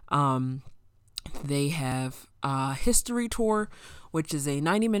 They have a history tour, which is a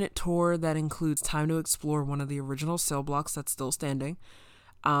 90-minute tour that includes time to explore one of the original cell blocks that's still standing.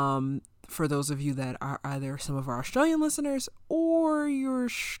 for those of you that are either some of our Australian listeners or you're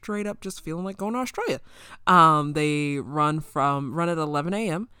straight up just feeling like going to Australia. They run at 11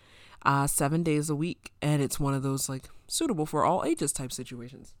 a.m., 7 days a week, and it's one of those like suitable for all ages type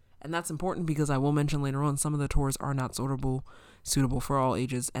situations. And that's important because I will mention later on some of the tours are not suitable for all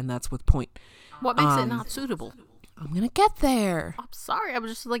ages, and that's with point. What makes it not suitable? I'm gonna get there. I'm sorry. I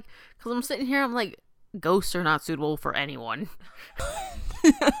was just like, because I'm sitting here, I'm like, ghosts are not suitable for anyone.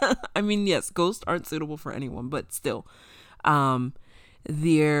 I mean, yes, ghosts aren't suitable for anyone, but still.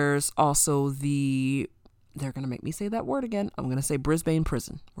 There's also they're going to make me say that word again. I'm going to say Brisbane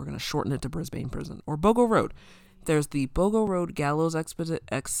Prison. We're going to shorten it to Brisbane Prison or Bogo Road. There's the Bogo Road Gallows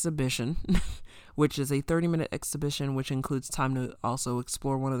Exhibition, which is a 30-minute exhibition, which includes time to also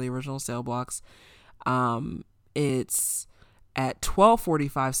explore one of the original cell blocks. It's at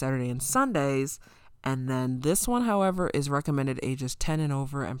 12:45 Saturday and Sundays. And then this one, however, is recommended ages 10 and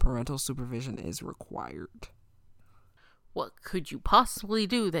over, and parental supervision is required. What could you possibly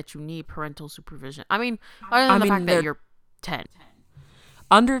do that you need parental supervision? I mean, other than the fact that you're 10.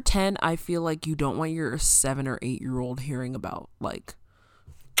 Under 10, I feel like you don't want your 7 or 8-year-old hearing about, like,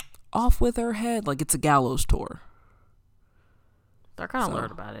 off with her head, like it's a gallows tour. They're going to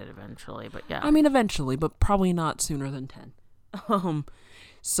learn about it eventually, but yeah. I mean, eventually, but probably not sooner than 10.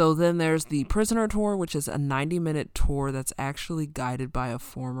 So then there's the Prisoner Tour, which is a 90-minute tour that's actually guided by a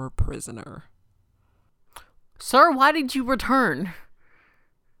former prisoner. Sir, why did you return?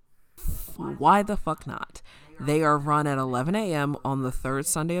 Why the fuck not? They are run at 11 a.m. on the third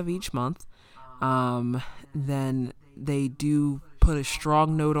Sunday of each month. Then they do put a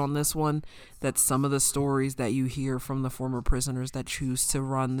strong note on this one that some of the stories that you hear from the former prisoners that choose to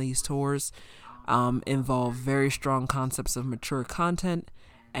run these tours involve very strong concepts of mature content.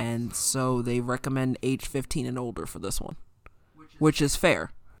 And so they recommend age 15 and older for this one, which is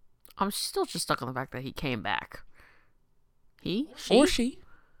fair. I'm still just stuck on the fact that he came back. He? She? Or she.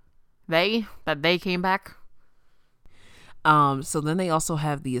 They? That they came back? So then they also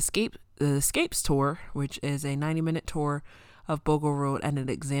have the Escapes Tour, which is a 90-minute tour of Bogo Road, and it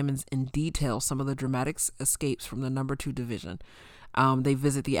examines in detail some of the dramatic escapes from the number 2 division. They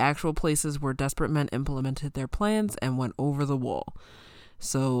visit the actual places where desperate men implemented their plans and went over the wall.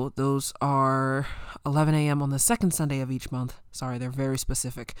 So those are 11 a.m. on the second Sunday of each month. Sorry, they're very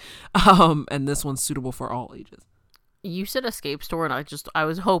specific. And this one's suitable for all ages. You said escape store, and I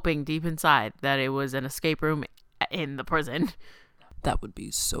was hoping deep inside that it was an escape room in the prison. That would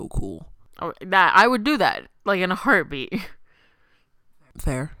be so cool. Oh, I would do that, like in a heartbeat.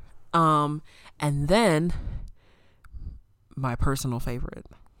 Fair. And then my personal favorite.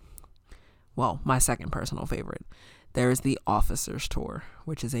 Well, my second personal favorite. There's the Officers Tour,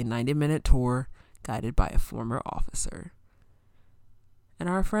 which is a 90-minute tour guided by a former officer. And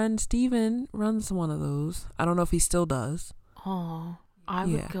our friend Steven runs one of those. I don't know if he still does. Oh, I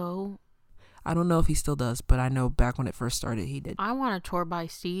would go. I don't know if he still does, but I know back when it first started, he did. I want a tour by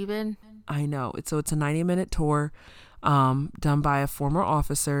Steven. I know. It's a 90-minute tour done by a former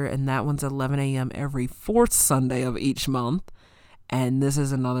officer, and that one's 11 a.m. every fourth Sunday of each month. And this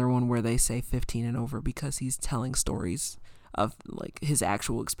is another one where they say 15 and over because he's telling stories of like his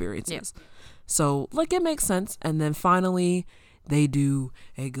actual experiences. Yep. So like it makes sense. And then finally they do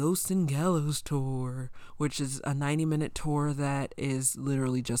a Ghost and Gallows tour, which is a 90-minute tour that is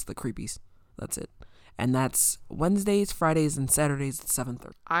literally just the creepies. That's it. And that's Wednesdays, Fridays, and Saturdays at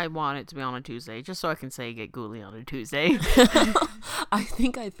 7:30. I want it to be on a Tuesday, just so I can say get ghouly on a Tuesday. I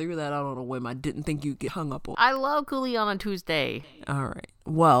think I threw that out on a whim. I didn't think you'd get hung up on. I love ghouly on a Tuesday. All right.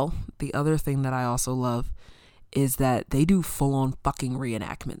 Well, the other thing that I also love is that they do full-on fucking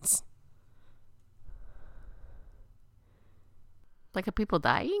reenactments. Like are people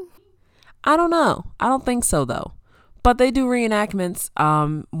dying? I don't know. I don't think so, though. But they do reenactments.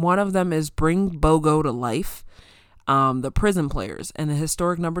 One of them is Bring Bogo to Life. The prison players and the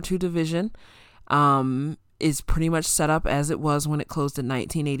historic number 2 division is pretty much set up as it was when it closed in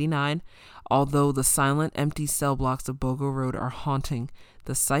 1989. Although the silent, empty cell blocks of Bogo Road are haunting,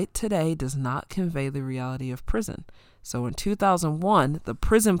 the site today does not convey the reality of prison. So in 2001, the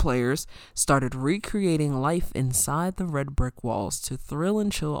prison players started recreating life inside the red brick walls to thrill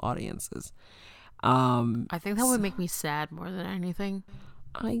and chill audiences. I think that would make me sad more than anything.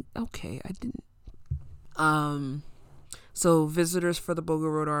 I didn't. So visitors for the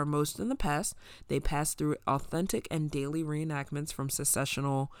Bogo Road are most in the past. They pass through authentic and daily reenactments from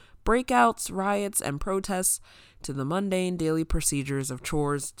secessional breakouts, riots, and protests to the mundane daily procedures of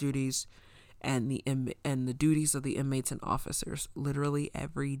chores, duties, and the duties of the inmates and officers. Literally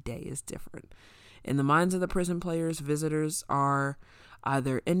every day is different. In the minds of the prison players, visitors are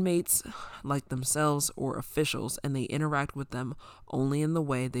either inmates like themselves or officials, and they interact with them only in the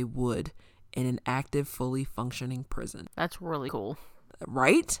way they would in an active, fully functioning prison. That's really cool.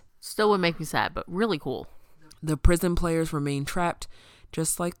 Right? Still would make me sad, but really cool. The prison players remain trapped,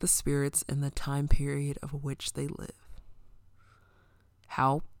 just like the spirits in the time period of which they live.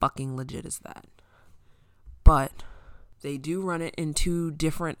 How fucking legit is that? But they do run it in 2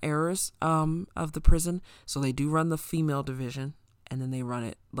 different eras of the prison. So they do run the female division, and then they run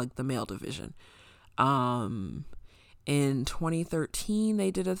it like the male division. In 2013,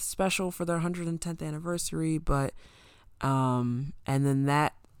 they did a special for their 110th anniversary, but and then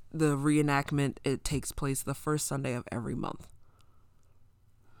the reenactment, it takes place the first Sunday of every month.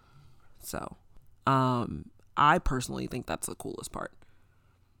 So, I personally think that's the coolest part,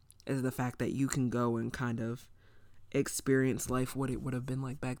 is the fact that you can go and kind of experience life, what it would have been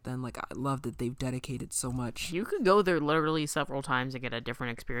like back then. Like, I love that they've dedicated so much. You could go there literally several times and get a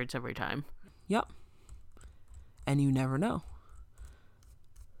different experience every time. Yep. And you never know.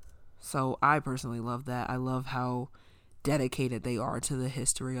 So I personally love that. I love how dedicated they are to the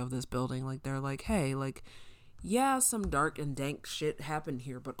history of this building. Like, they're like, hey, like, yeah, some dark and dank shit happened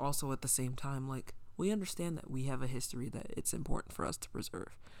here, but also at the same time, like, we understand that we have a history that it's important for us to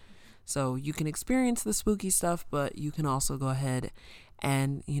preserve. So you can experience the spooky stuff, but you can also go ahead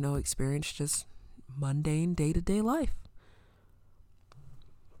and, you know, experience just mundane day-to-day life.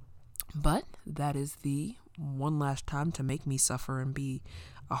 But that is the one last time to make me suffer and be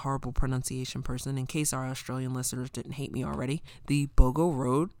a horrible pronunciation person, in case our Australian listeners didn't hate me already. The Bogo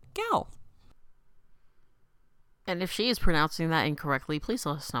Road Gal. And if she is pronouncing that incorrectly, please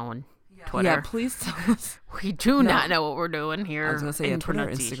let us know on Twitter. Yeah, please tell us. We do not know what we're doing here. I was going to say, in Twitter or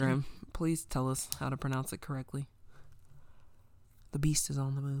pronunciation. Instagram. Please tell us how to pronounce it correctly. The beast is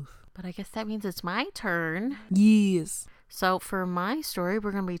on the move. But I guess that means it's my turn. Yes. So for my story,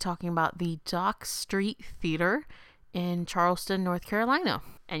 we're going to be talking about the Dock Street Theater in Charleston, North Carolina.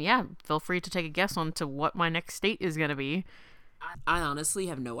 And yeah, feel free to take a guess on to what my next state is going to be. I honestly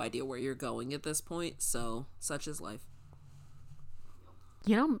have no idea where you're going at this point, so such is life.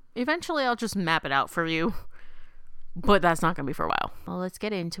 You know, eventually I'll just map it out for you. But that's not going to be for a while. Well, let's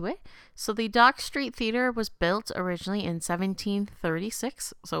get into it. So the Dock Street Theater was built originally in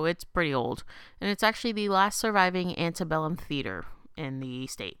 1736, so it's pretty old. And it's actually the last surviving antebellum theater in the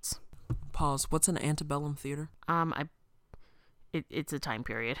States. Pause. What's an antebellum theater? It's a time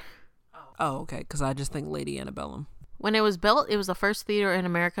period. Oh, okay, because I just think Lady Antebellum. When it was built, it was the first theater in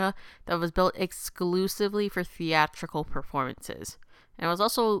America that was built exclusively for theatrical performances. And it was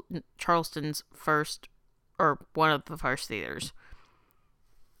also Charleston's first, or one of the first theaters.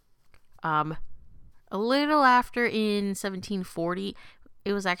 A little after, in 1740,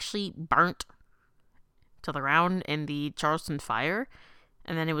 it was actually burnt to the ground in the Charleston fire,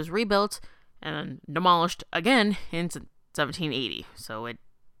 and then it was rebuilt and then demolished again in 1780. So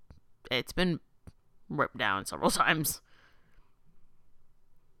it's been ripped down several times.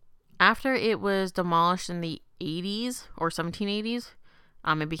 After it was demolished in the 80s or 1780s,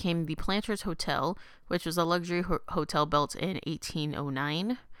 it became the Planters Hotel, which was a luxury hotel built in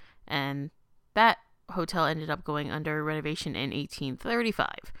 1809, and that hotel ended up going under renovation in 1835.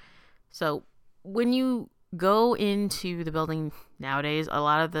 So when you go into the building nowadays, a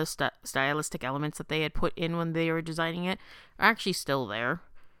lot of the stylistic elements that they had put in when they were designing it are actually still there.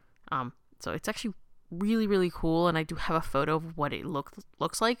 So it's actually really, really cool, and I do have a photo of what it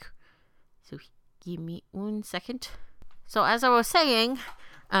looks like. So give me 1 second. So as I was saying,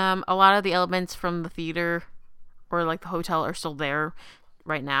 a lot of the elements from the theater or like the hotel are still there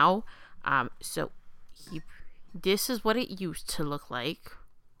right now. So this is what it used to look like,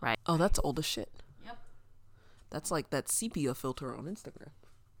 right? Oh, that's old as shit. Yep. That's like that sepia filter on Instagram.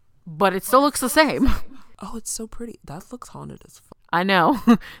 But it still looks the same. Oh, it's so pretty. That looks haunted as fuck. I know.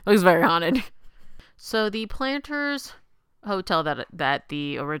 Looks very haunted. So the Planters Hotel that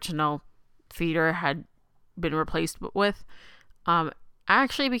the original theater had been replaced with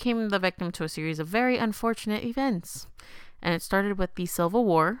actually became the victim to a series of very unfortunate events. And it started with the Civil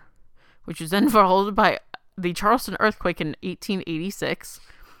War, which was then followed by the Charleston earthquake in 1886.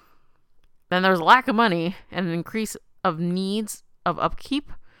 Then there was a lack of money and an increase of needs of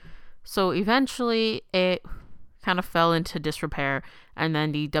upkeep. So eventually it kind of fell into disrepair, and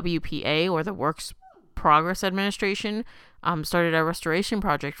then the WPA, or the Works Progress Administration, started a restoration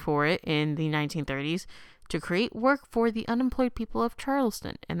project for it in the 1930s to create work for the unemployed people of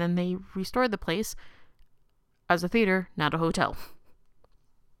Charleston, and then they restored the place as a theater, not a hotel.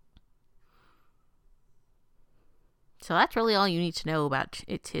 So that's really all you need to know about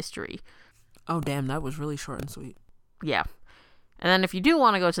its history. Oh, damn, that was really short and sweet. Yeah. And then if you do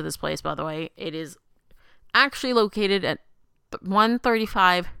want to go to this place, by the way, it is actually located at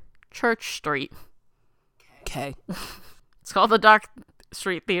 135 Church Street. Okay. It's called the Dock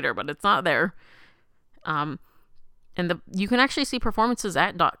Street Theater, but it's not there. And you can actually see performances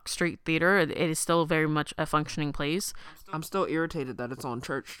at Dock Street Theater. It is still very much a functioning place. I'm still irritated that it's on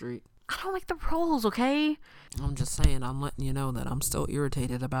Church Street. I don't like the rules, okay? I'm just saying, I'm letting you know that I'm still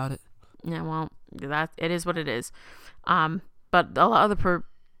irritated about it. Yeah, well, it is what it is. But a lot of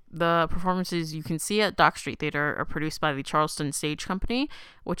the performances you can see at Dock Street Theater are produced by the Charleston Stage Company,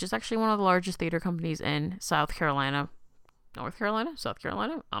 which is actually one of the largest theater companies in South Carolina. North Carolina? South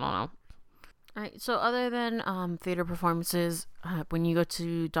Carolina? I don't know. Alright, so other than theater performances, when you go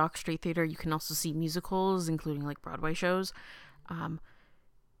to Dock Street Theater, you can also see musicals, including like Broadway shows.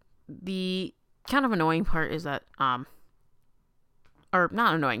 The kind of annoying part is that, or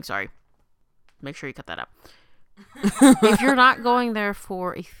not annoying, sorry. Make sure you cut that out. If you're not going there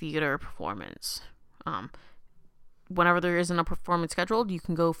for a theater performance, whenever there isn't a performance scheduled, you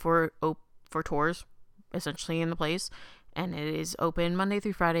can go for tours, essentially in the place. And it is open Monday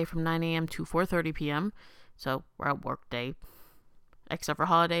through Friday from 9 a.m. to 4:30 p.m. So we're at work day, except for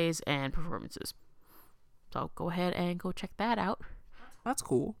holidays and performances. So go ahead and go check that out. That's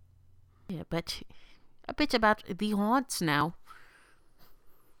cool. Yeah, but a bit about the haunts now.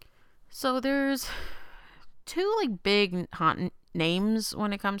 So there's two like big haunt names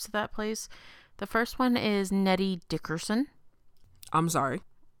when it comes to that place. The first one is Nettie Dickerson. I'm sorry.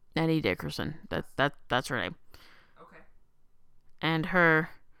 Nettie Dickerson. That's her name. And I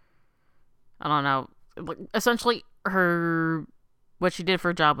don't know, essentially what she did for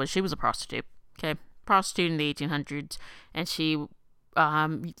a job was she was a prostitute, okay? Prostitute in the 1800s, and she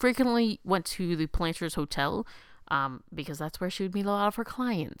frequently went to the Planters Hotel because that's where she would meet a lot of her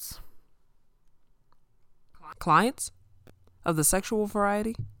clients. Clients? Of the sexual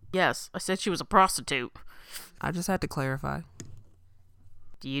variety? Yes, I said she was a prostitute. I just had to clarify.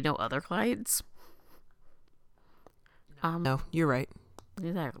 Do you know other clients? No, you're right.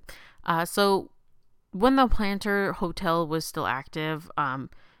 Exactly. So when the Planter Hotel was still active,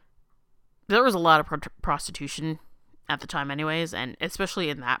 there was a lot of prostitution at the time anyways, and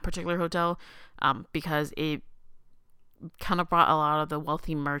especially in that particular hotel, because it kind of brought a lot of the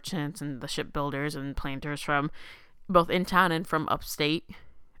wealthy merchants and the shipbuilders and planters from both in town and from upstate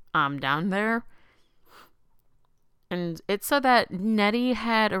down there. And it said that Nettie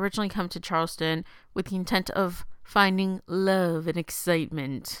had originally come to Charleston with the intent of finding love and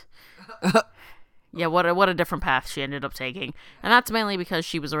excitement. Yeah, what a different path she ended up taking. And that's mainly because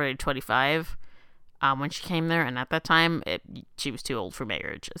she was already 25 when she came there, and at that time, she was too old for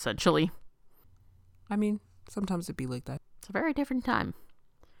marriage, essentially. I mean, sometimes it'd be like that. It's a very different time.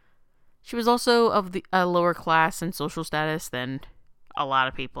 She was also of a lower class and social status than a lot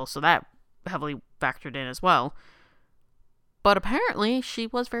of people, so that heavily factored in as well. But apparently, she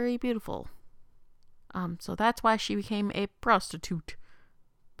was very beautiful. So that's why she became a prostitute,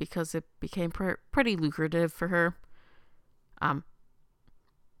 because it became pretty lucrative for her.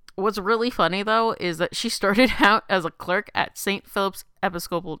 What's really funny, though, is that she started out as a clerk at St. Philip's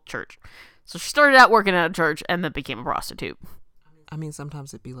Episcopal Church. So she started out working at a church and then became a prostitute. I mean,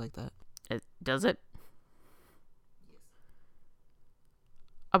 sometimes it'd be like that. Does it?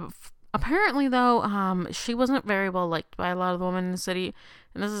 Apparently, though, she wasn't very well liked by a lot of the women in the city.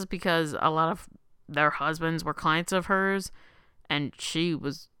 And this is because a lot of their husbands were clients of hers, and she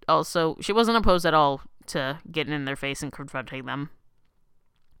wasn't opposed at all to getting in their face and confronting them,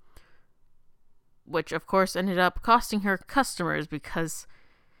 which of course ended up costing her customers because,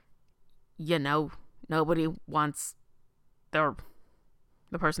 nobody wants the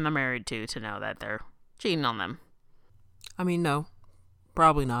person they're married to know that they're cheating on them. I mean, no,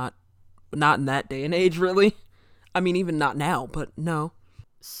 probably not in that day and age, really. I mean, even not now, but no.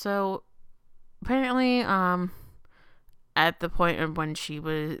 So apparently, at the point of when she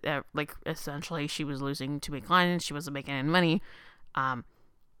was, essentially she was losing too many clients, she wasn't making any money,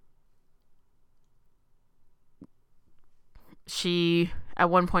 at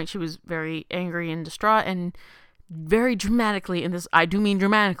one point, she was very angry and distraught, and very dramatically, and this, I do mean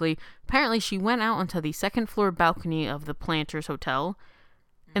dramatically, apparently she went out onto the second floor balcony of the Planters Hotel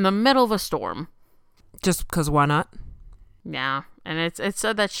in the middle of a storm. Just because why not? Yeah, and it's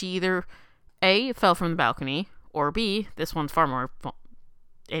said that she either A, fell from the balcony, or B, this one's far more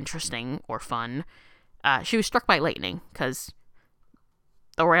interesting or fun, she was struck by lightning, because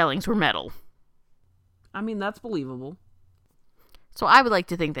the railings were metal. I mean, that's believable. So I would like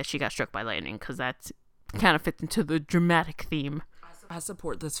to think that she got struck by lightning, because that kind of fits into the dramatic theme. I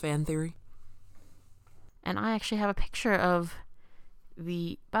support this fan theory. And I actually have a picture of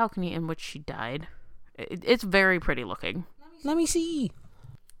the balcony in which she died. It's very pretty looking. Let me see.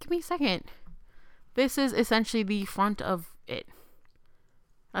 Give me a second. This is essentially the front of it.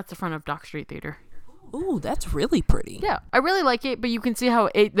 That's the front of Dock Street Theater. Ooh, that's really pretty. Yeah, I really like it, but you can see how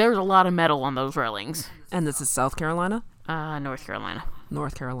there's a lot of metal on those railings. And this is South Carolina? North Carolina.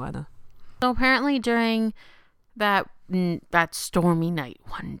 North Carolina. So apparently during that stormy night,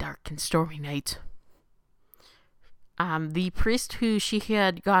 one dark and stormy night, the priest who she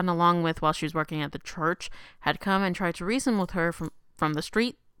had gotten along with while she was working at the church had come and tried to reason with her from the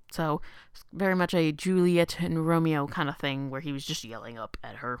street. So very much a Juliet and Romeo kind of thing where he was just yelling up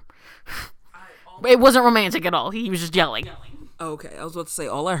at her. It wasn't romantic at all. He was just yelling. Okay, I was about to say,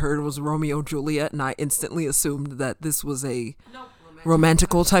 all I heard was Romeo Juliet, and I instantly assumed that this was a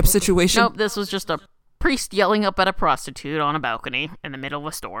romantical type situation. Nope, this was just a priest yelling up at a prostitute on a balcony in the middle of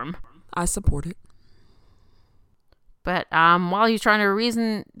a storm. I support it. But while he was trying to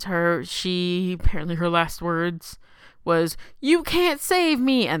reason to her, apparently her last words was, "You can't save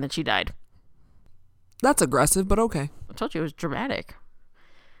me," and then she died. That's aggressive, but okay. I told you it was dramatic.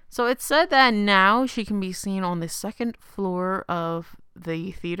 So it's said that now she can be seen on the second floor of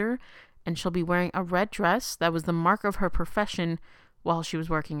the theater, and she'll be wearing a red dress that was the mark of her profession while she was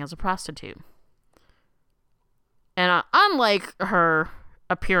working as a prostitute. And unlike her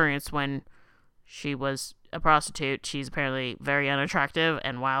appearance when she was a prostitute, she's apparently very unattractive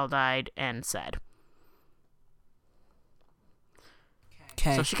and wild-eyed and sad.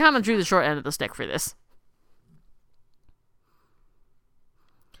 Okay. So she kind of drew the short end of the stick for this.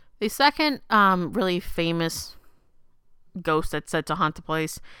 The second really famous ghost that's said to haunt the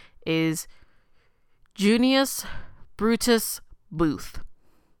place is Junius Brutus Booth.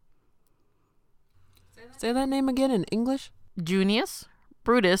 Say that name again in English. Junius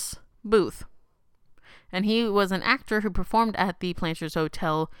Brutus Booth. And he was an actor who performed at the Planters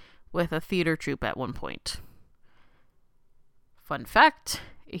Hotel with a theater troupe at one point. Fun fact,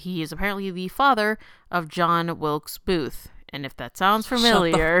 he is apparently the father of John Wilkes Booth. And if that sounds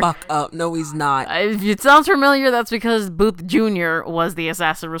familiar... Shut the fuck up. No, he's not. If it sounds familiar, that's because Booth Jr. was the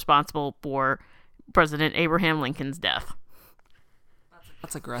assassin responsible for President Abraham Lincoln's death.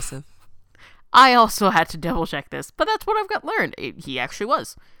 That's aggressive. I also had to double check this, but that's what I've got learned. He actually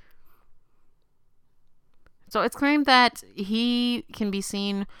was. So it's claimed that he can be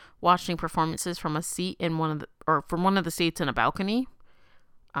seen watching performances from a seat in from one of the seats in a balcony.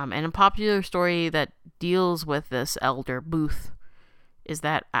 And a popular story that deals with this elder Booth is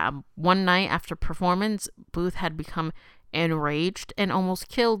that one night after performance, Booth had become enraged and almost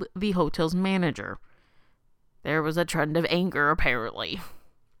killed the hotel's manager. There was a trend of anger, apparently.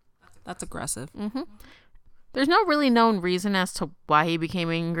 That's aggressive. Mm-hmm. There's no really known reason as to why he became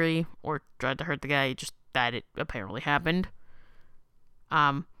angry or tried to hurt the guy, just that it apparently happened.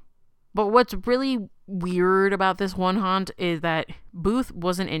 But what's really weird about this one haunt is that Booth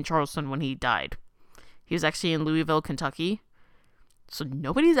wasn't in Charleston when he died. He was actually in Louisville, Kentucky. So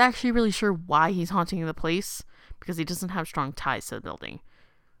nobody's actually really sure why he's haunting the place, because he doesn't have strong ties to the building.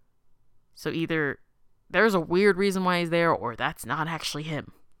 So either there's a weird reason why he's there, or that's not actually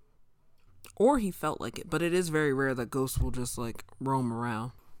him. Or he felt like it, but it is very rare that ghosts will just like roam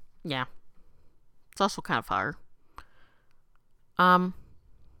around. Yeah. It's also kind of fire.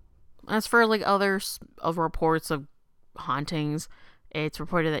 As for like others of reports of hauntings, it's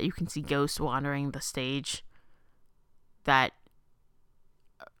reported that you can see ghosts wandering the stage that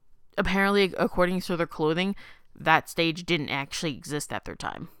apparently, according to their clothing, that stage didn't actually exist at their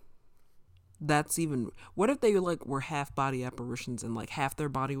time. That's even... What if they like were half body apparitions and like half their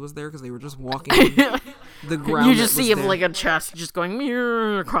body was there because they were just walking the ground? You just see him like a chest just going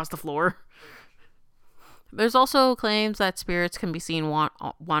across the floor. There's also claims that spirits can be seen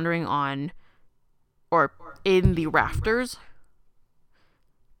wandering on or in the rafters,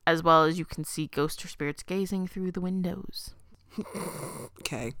 as well as you can see ghosts or spirits gazing through the windows.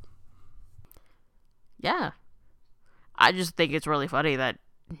 Okay. Yeah. I just think it's really funny that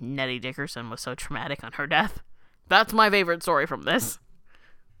Nettie Dickerson was so traumatic on her death. That's my favorite story from this.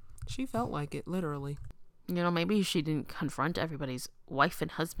 She felt like it, literally. You know, maybe she didn't confront everybody's wife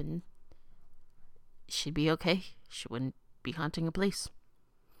and husband. She'd be okay. She wouldn't be haunting a place.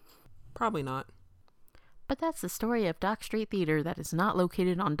 Probably not. But that's the story of Dock Street Theater that is not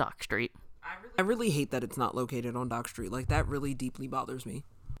located on Dock Street. I really hate that it's not located on Dock Street. Like, that really deeply bothers me.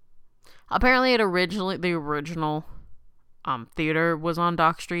 Apparently, the original theater was on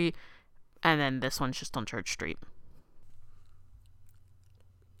Dock Street, and then this one's just on Church Street.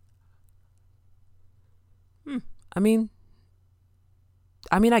 I mean,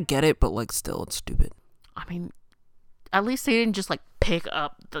 I get it, but like, still, it's stupid. I mean, at least they didn't just like pick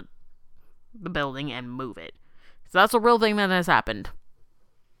up the building and move it. So that's a real thing that has happened.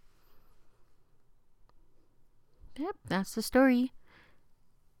 Yep, that's the story.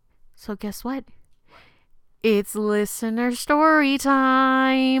 So guess what? It's listener story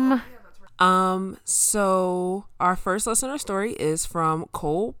time. So our first listener story is from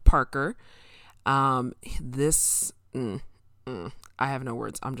Cole Parker. I have no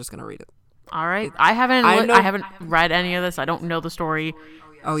words. I'm just gonna read it. All right. I haven't read any of this. I don't know the story.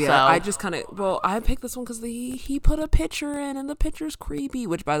 Oh yeah, so. I just kind of I picked this one because he put a picture in, and the picture's creepy.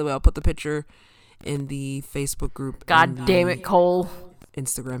 Which, by the way, I'll put the picture in the Facebook group. God damn it, Cole.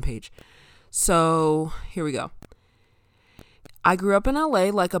 Instagram page. So here we go. I grew up in LA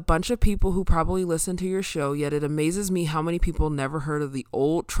like a bunch of people who probably listen to your show, yet it amazes me how many people never heard of the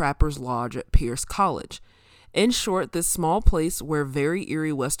old Trappers Lodge at Pierce College. In short, this small place where very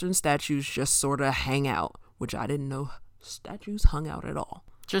eerie Western statues just sort of hang out, which I didn't know statues hung out at all.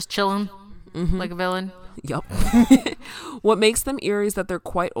 Just chilling, like a villain. Yup. What makes them eerie is that they're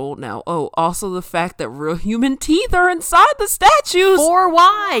quite old now. Oh, also the fact that real human teeth are inside the statues. Or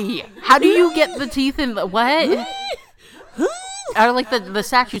why? How do you get the teeth in the what? Are like the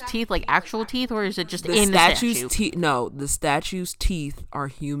statue's teeth like actual teeth, or is it just in the statue? No, the statue's teeth are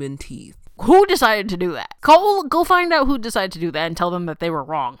human teeth. Who decided to do that? Cole, go find out who decided to do that and tell them that they were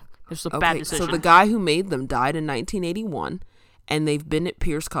wrong. It's a bad decision. So the guy who made them died in 1981, and they've been at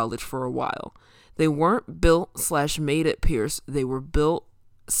Pierce College for a while. They weren't built / made at Pierce. They were built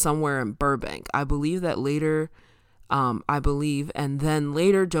somewhere in Burbank. I believe, and then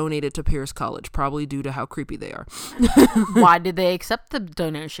later donated to Pierce College, probably due to how creepy they are. Why did they accept the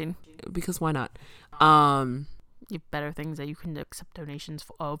donation? Because why not? You have better things that you can accept donations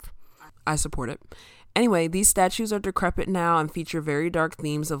of. I support it. Anyway, these statues are decrepit now and feature very dark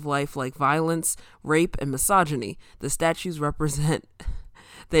themes of life like violence, rape, and misogyny. The statues represent...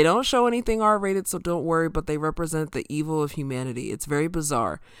 They don't show anything R-rated, so don't worry, but they represent the evil of humanity. It's very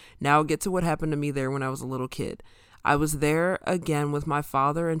bizarre. Now I'll get to what happened to me there when I was a little kid. I was there again with my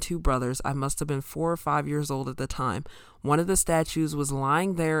father and 2 brothers. I must have been 4 or 5 years old at the time. One of the statues was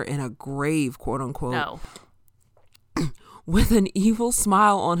lying there in a grave, quote unquote. No. With an evil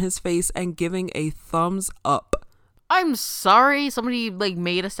smile on his face and giving a thumbs up. I'm sorry, somebody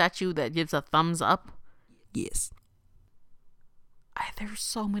made a statue that gives a thumbs up? Yes. There's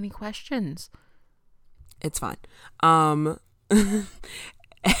so many questions. It's fine. And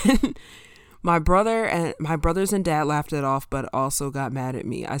my brothers and dad laughed it off, but also got mad at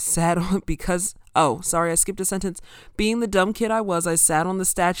me. I sat on I skipped a sentence. Being the dumb kid I was, I sat on the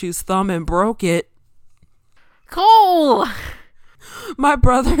statue's thumb and broke it. Cole! My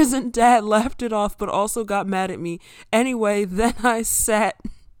brothers and dad laughed it off, but also got mad at me. Anyway, then I sat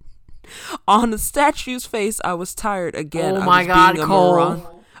on the statue's face. I was tired again. Oh my God,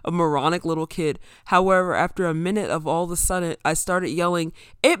 Cole. A moronic little kid. However, after a minute of all of a sudden, I started yelling,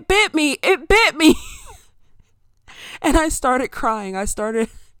 "It bit me! It bit me!" And I started crying.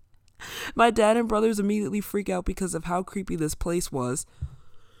 My dad and brothers immediately freak out because of how creepy this place was.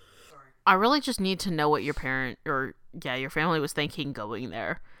 I really just need to know what your your family was thinking going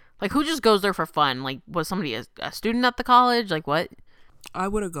there. Who just goes there for fun? Was somebody a student at the college? What? I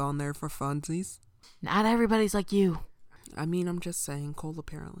would have gone there for funsies. Not everybody's like you. I mean, I'm just saying, Cole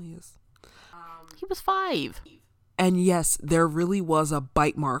apparently is. He was 5. And yes, there really was a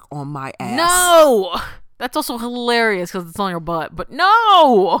bite mark on my ass. No! That's also hilarious because it's on your butt, but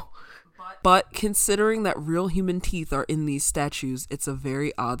no! But considering that real human teeth are in these statues, it's a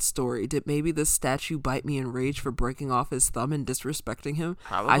very odd story. Did maybe this statue bite me in rage for breaking off his thumb and disrespecting him?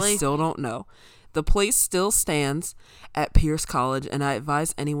 Probably. I still don't know. The place still stands at Pierce College, and I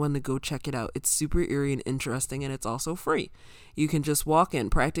advise anyone to go check it out. It's super eerie and interesting, and it's also free. You can just walk in.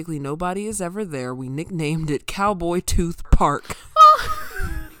 Practically nobody is ever there. We nicknamed it Cowboy Tooth Park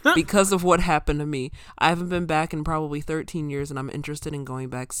because of what happened to me. I haven't been back in probably 13 years, and I'm interested in going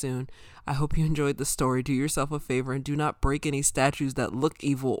back soon. I hope you enjoyed the story. Do yourself a favor and do not break any statues that look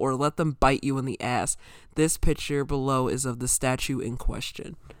evil or let them bite you in the ass. This picture below is of the statue in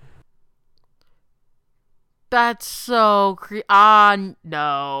question. That's so creepy.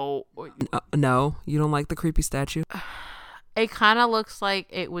 No. No, you don't like the creepy statue? It kind of looks like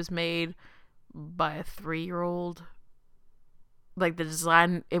it was made by a 3-year-old. The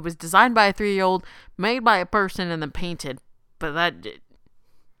design, it was designed by a 3-year-old, made by a person, and then painted. But all of the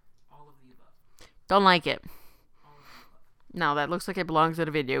above. Don't like it. No, that looks like it belongs in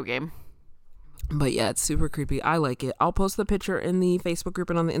a video game. But yeah, it's super creepy. I like it. I'll post the picture in the Facebook group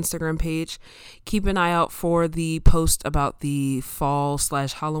and on the Instagram page. Keep an eye out for the post about the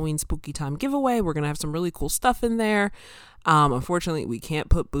fall/Halloween spooky time giveaway. We're going to have some really cool stuff in there. Unfortunately, we can't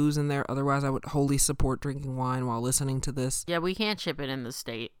put booze in there. Otherwise, I would wholly support drinking wine while listening to this. Yeah, we can't ship it in the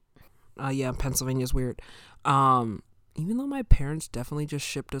state. Yeah, Pennsylvania's weird. Even though my parents definitely just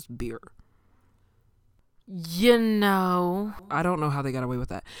shipped us beer. You know. I don't know how they got away with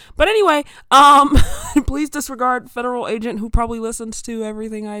that. But anyway, please disregard federal agent who probably listens to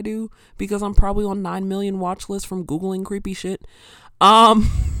everything I do because I'm probably on 9 million watch lists from Googling creepy shit. All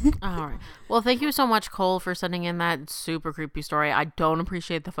right. Well, thank you so much, Cole, for sending in that super creepy story. I don't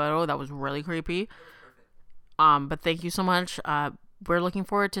appreciate the photo. That was really creepy. But thank you so much. We're looking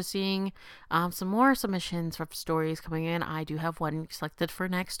forward to seeing some more submissions of stories coming in. I do have one selected for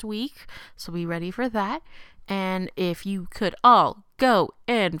next week, so be ready for that. And if you could all go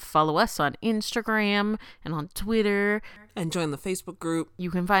and follow us on Instagram and on Twitter. And join the Facebook group.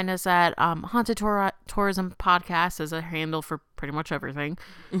 You can find us at Haunted Tourism Podcast as a handle for pretty much everything.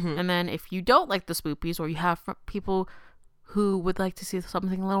 Mm-hmm. And then if you don't like the spoopies or you have people who would like to see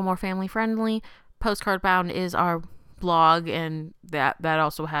something a little more family friendly, Postcard Bound is our blog, and that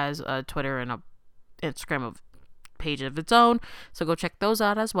also has a Twitter and a Instagram page of its own, so go check those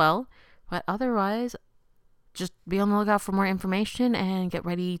out as well. But otherwise, just be on the lookout for more information and get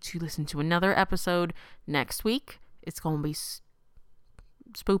ready to listen to another episode next week. It's gonna be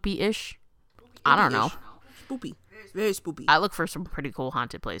spoopy-ish. I don't know. Spoopy. Very spoopy. I look for some pretty cool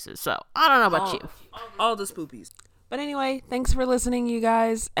haunted places, so I don't know about you. All the spoopies. But anyway, thanks for listening, you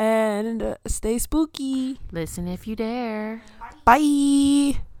guys, and stay spooky. Listen if you dare.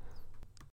 Bye.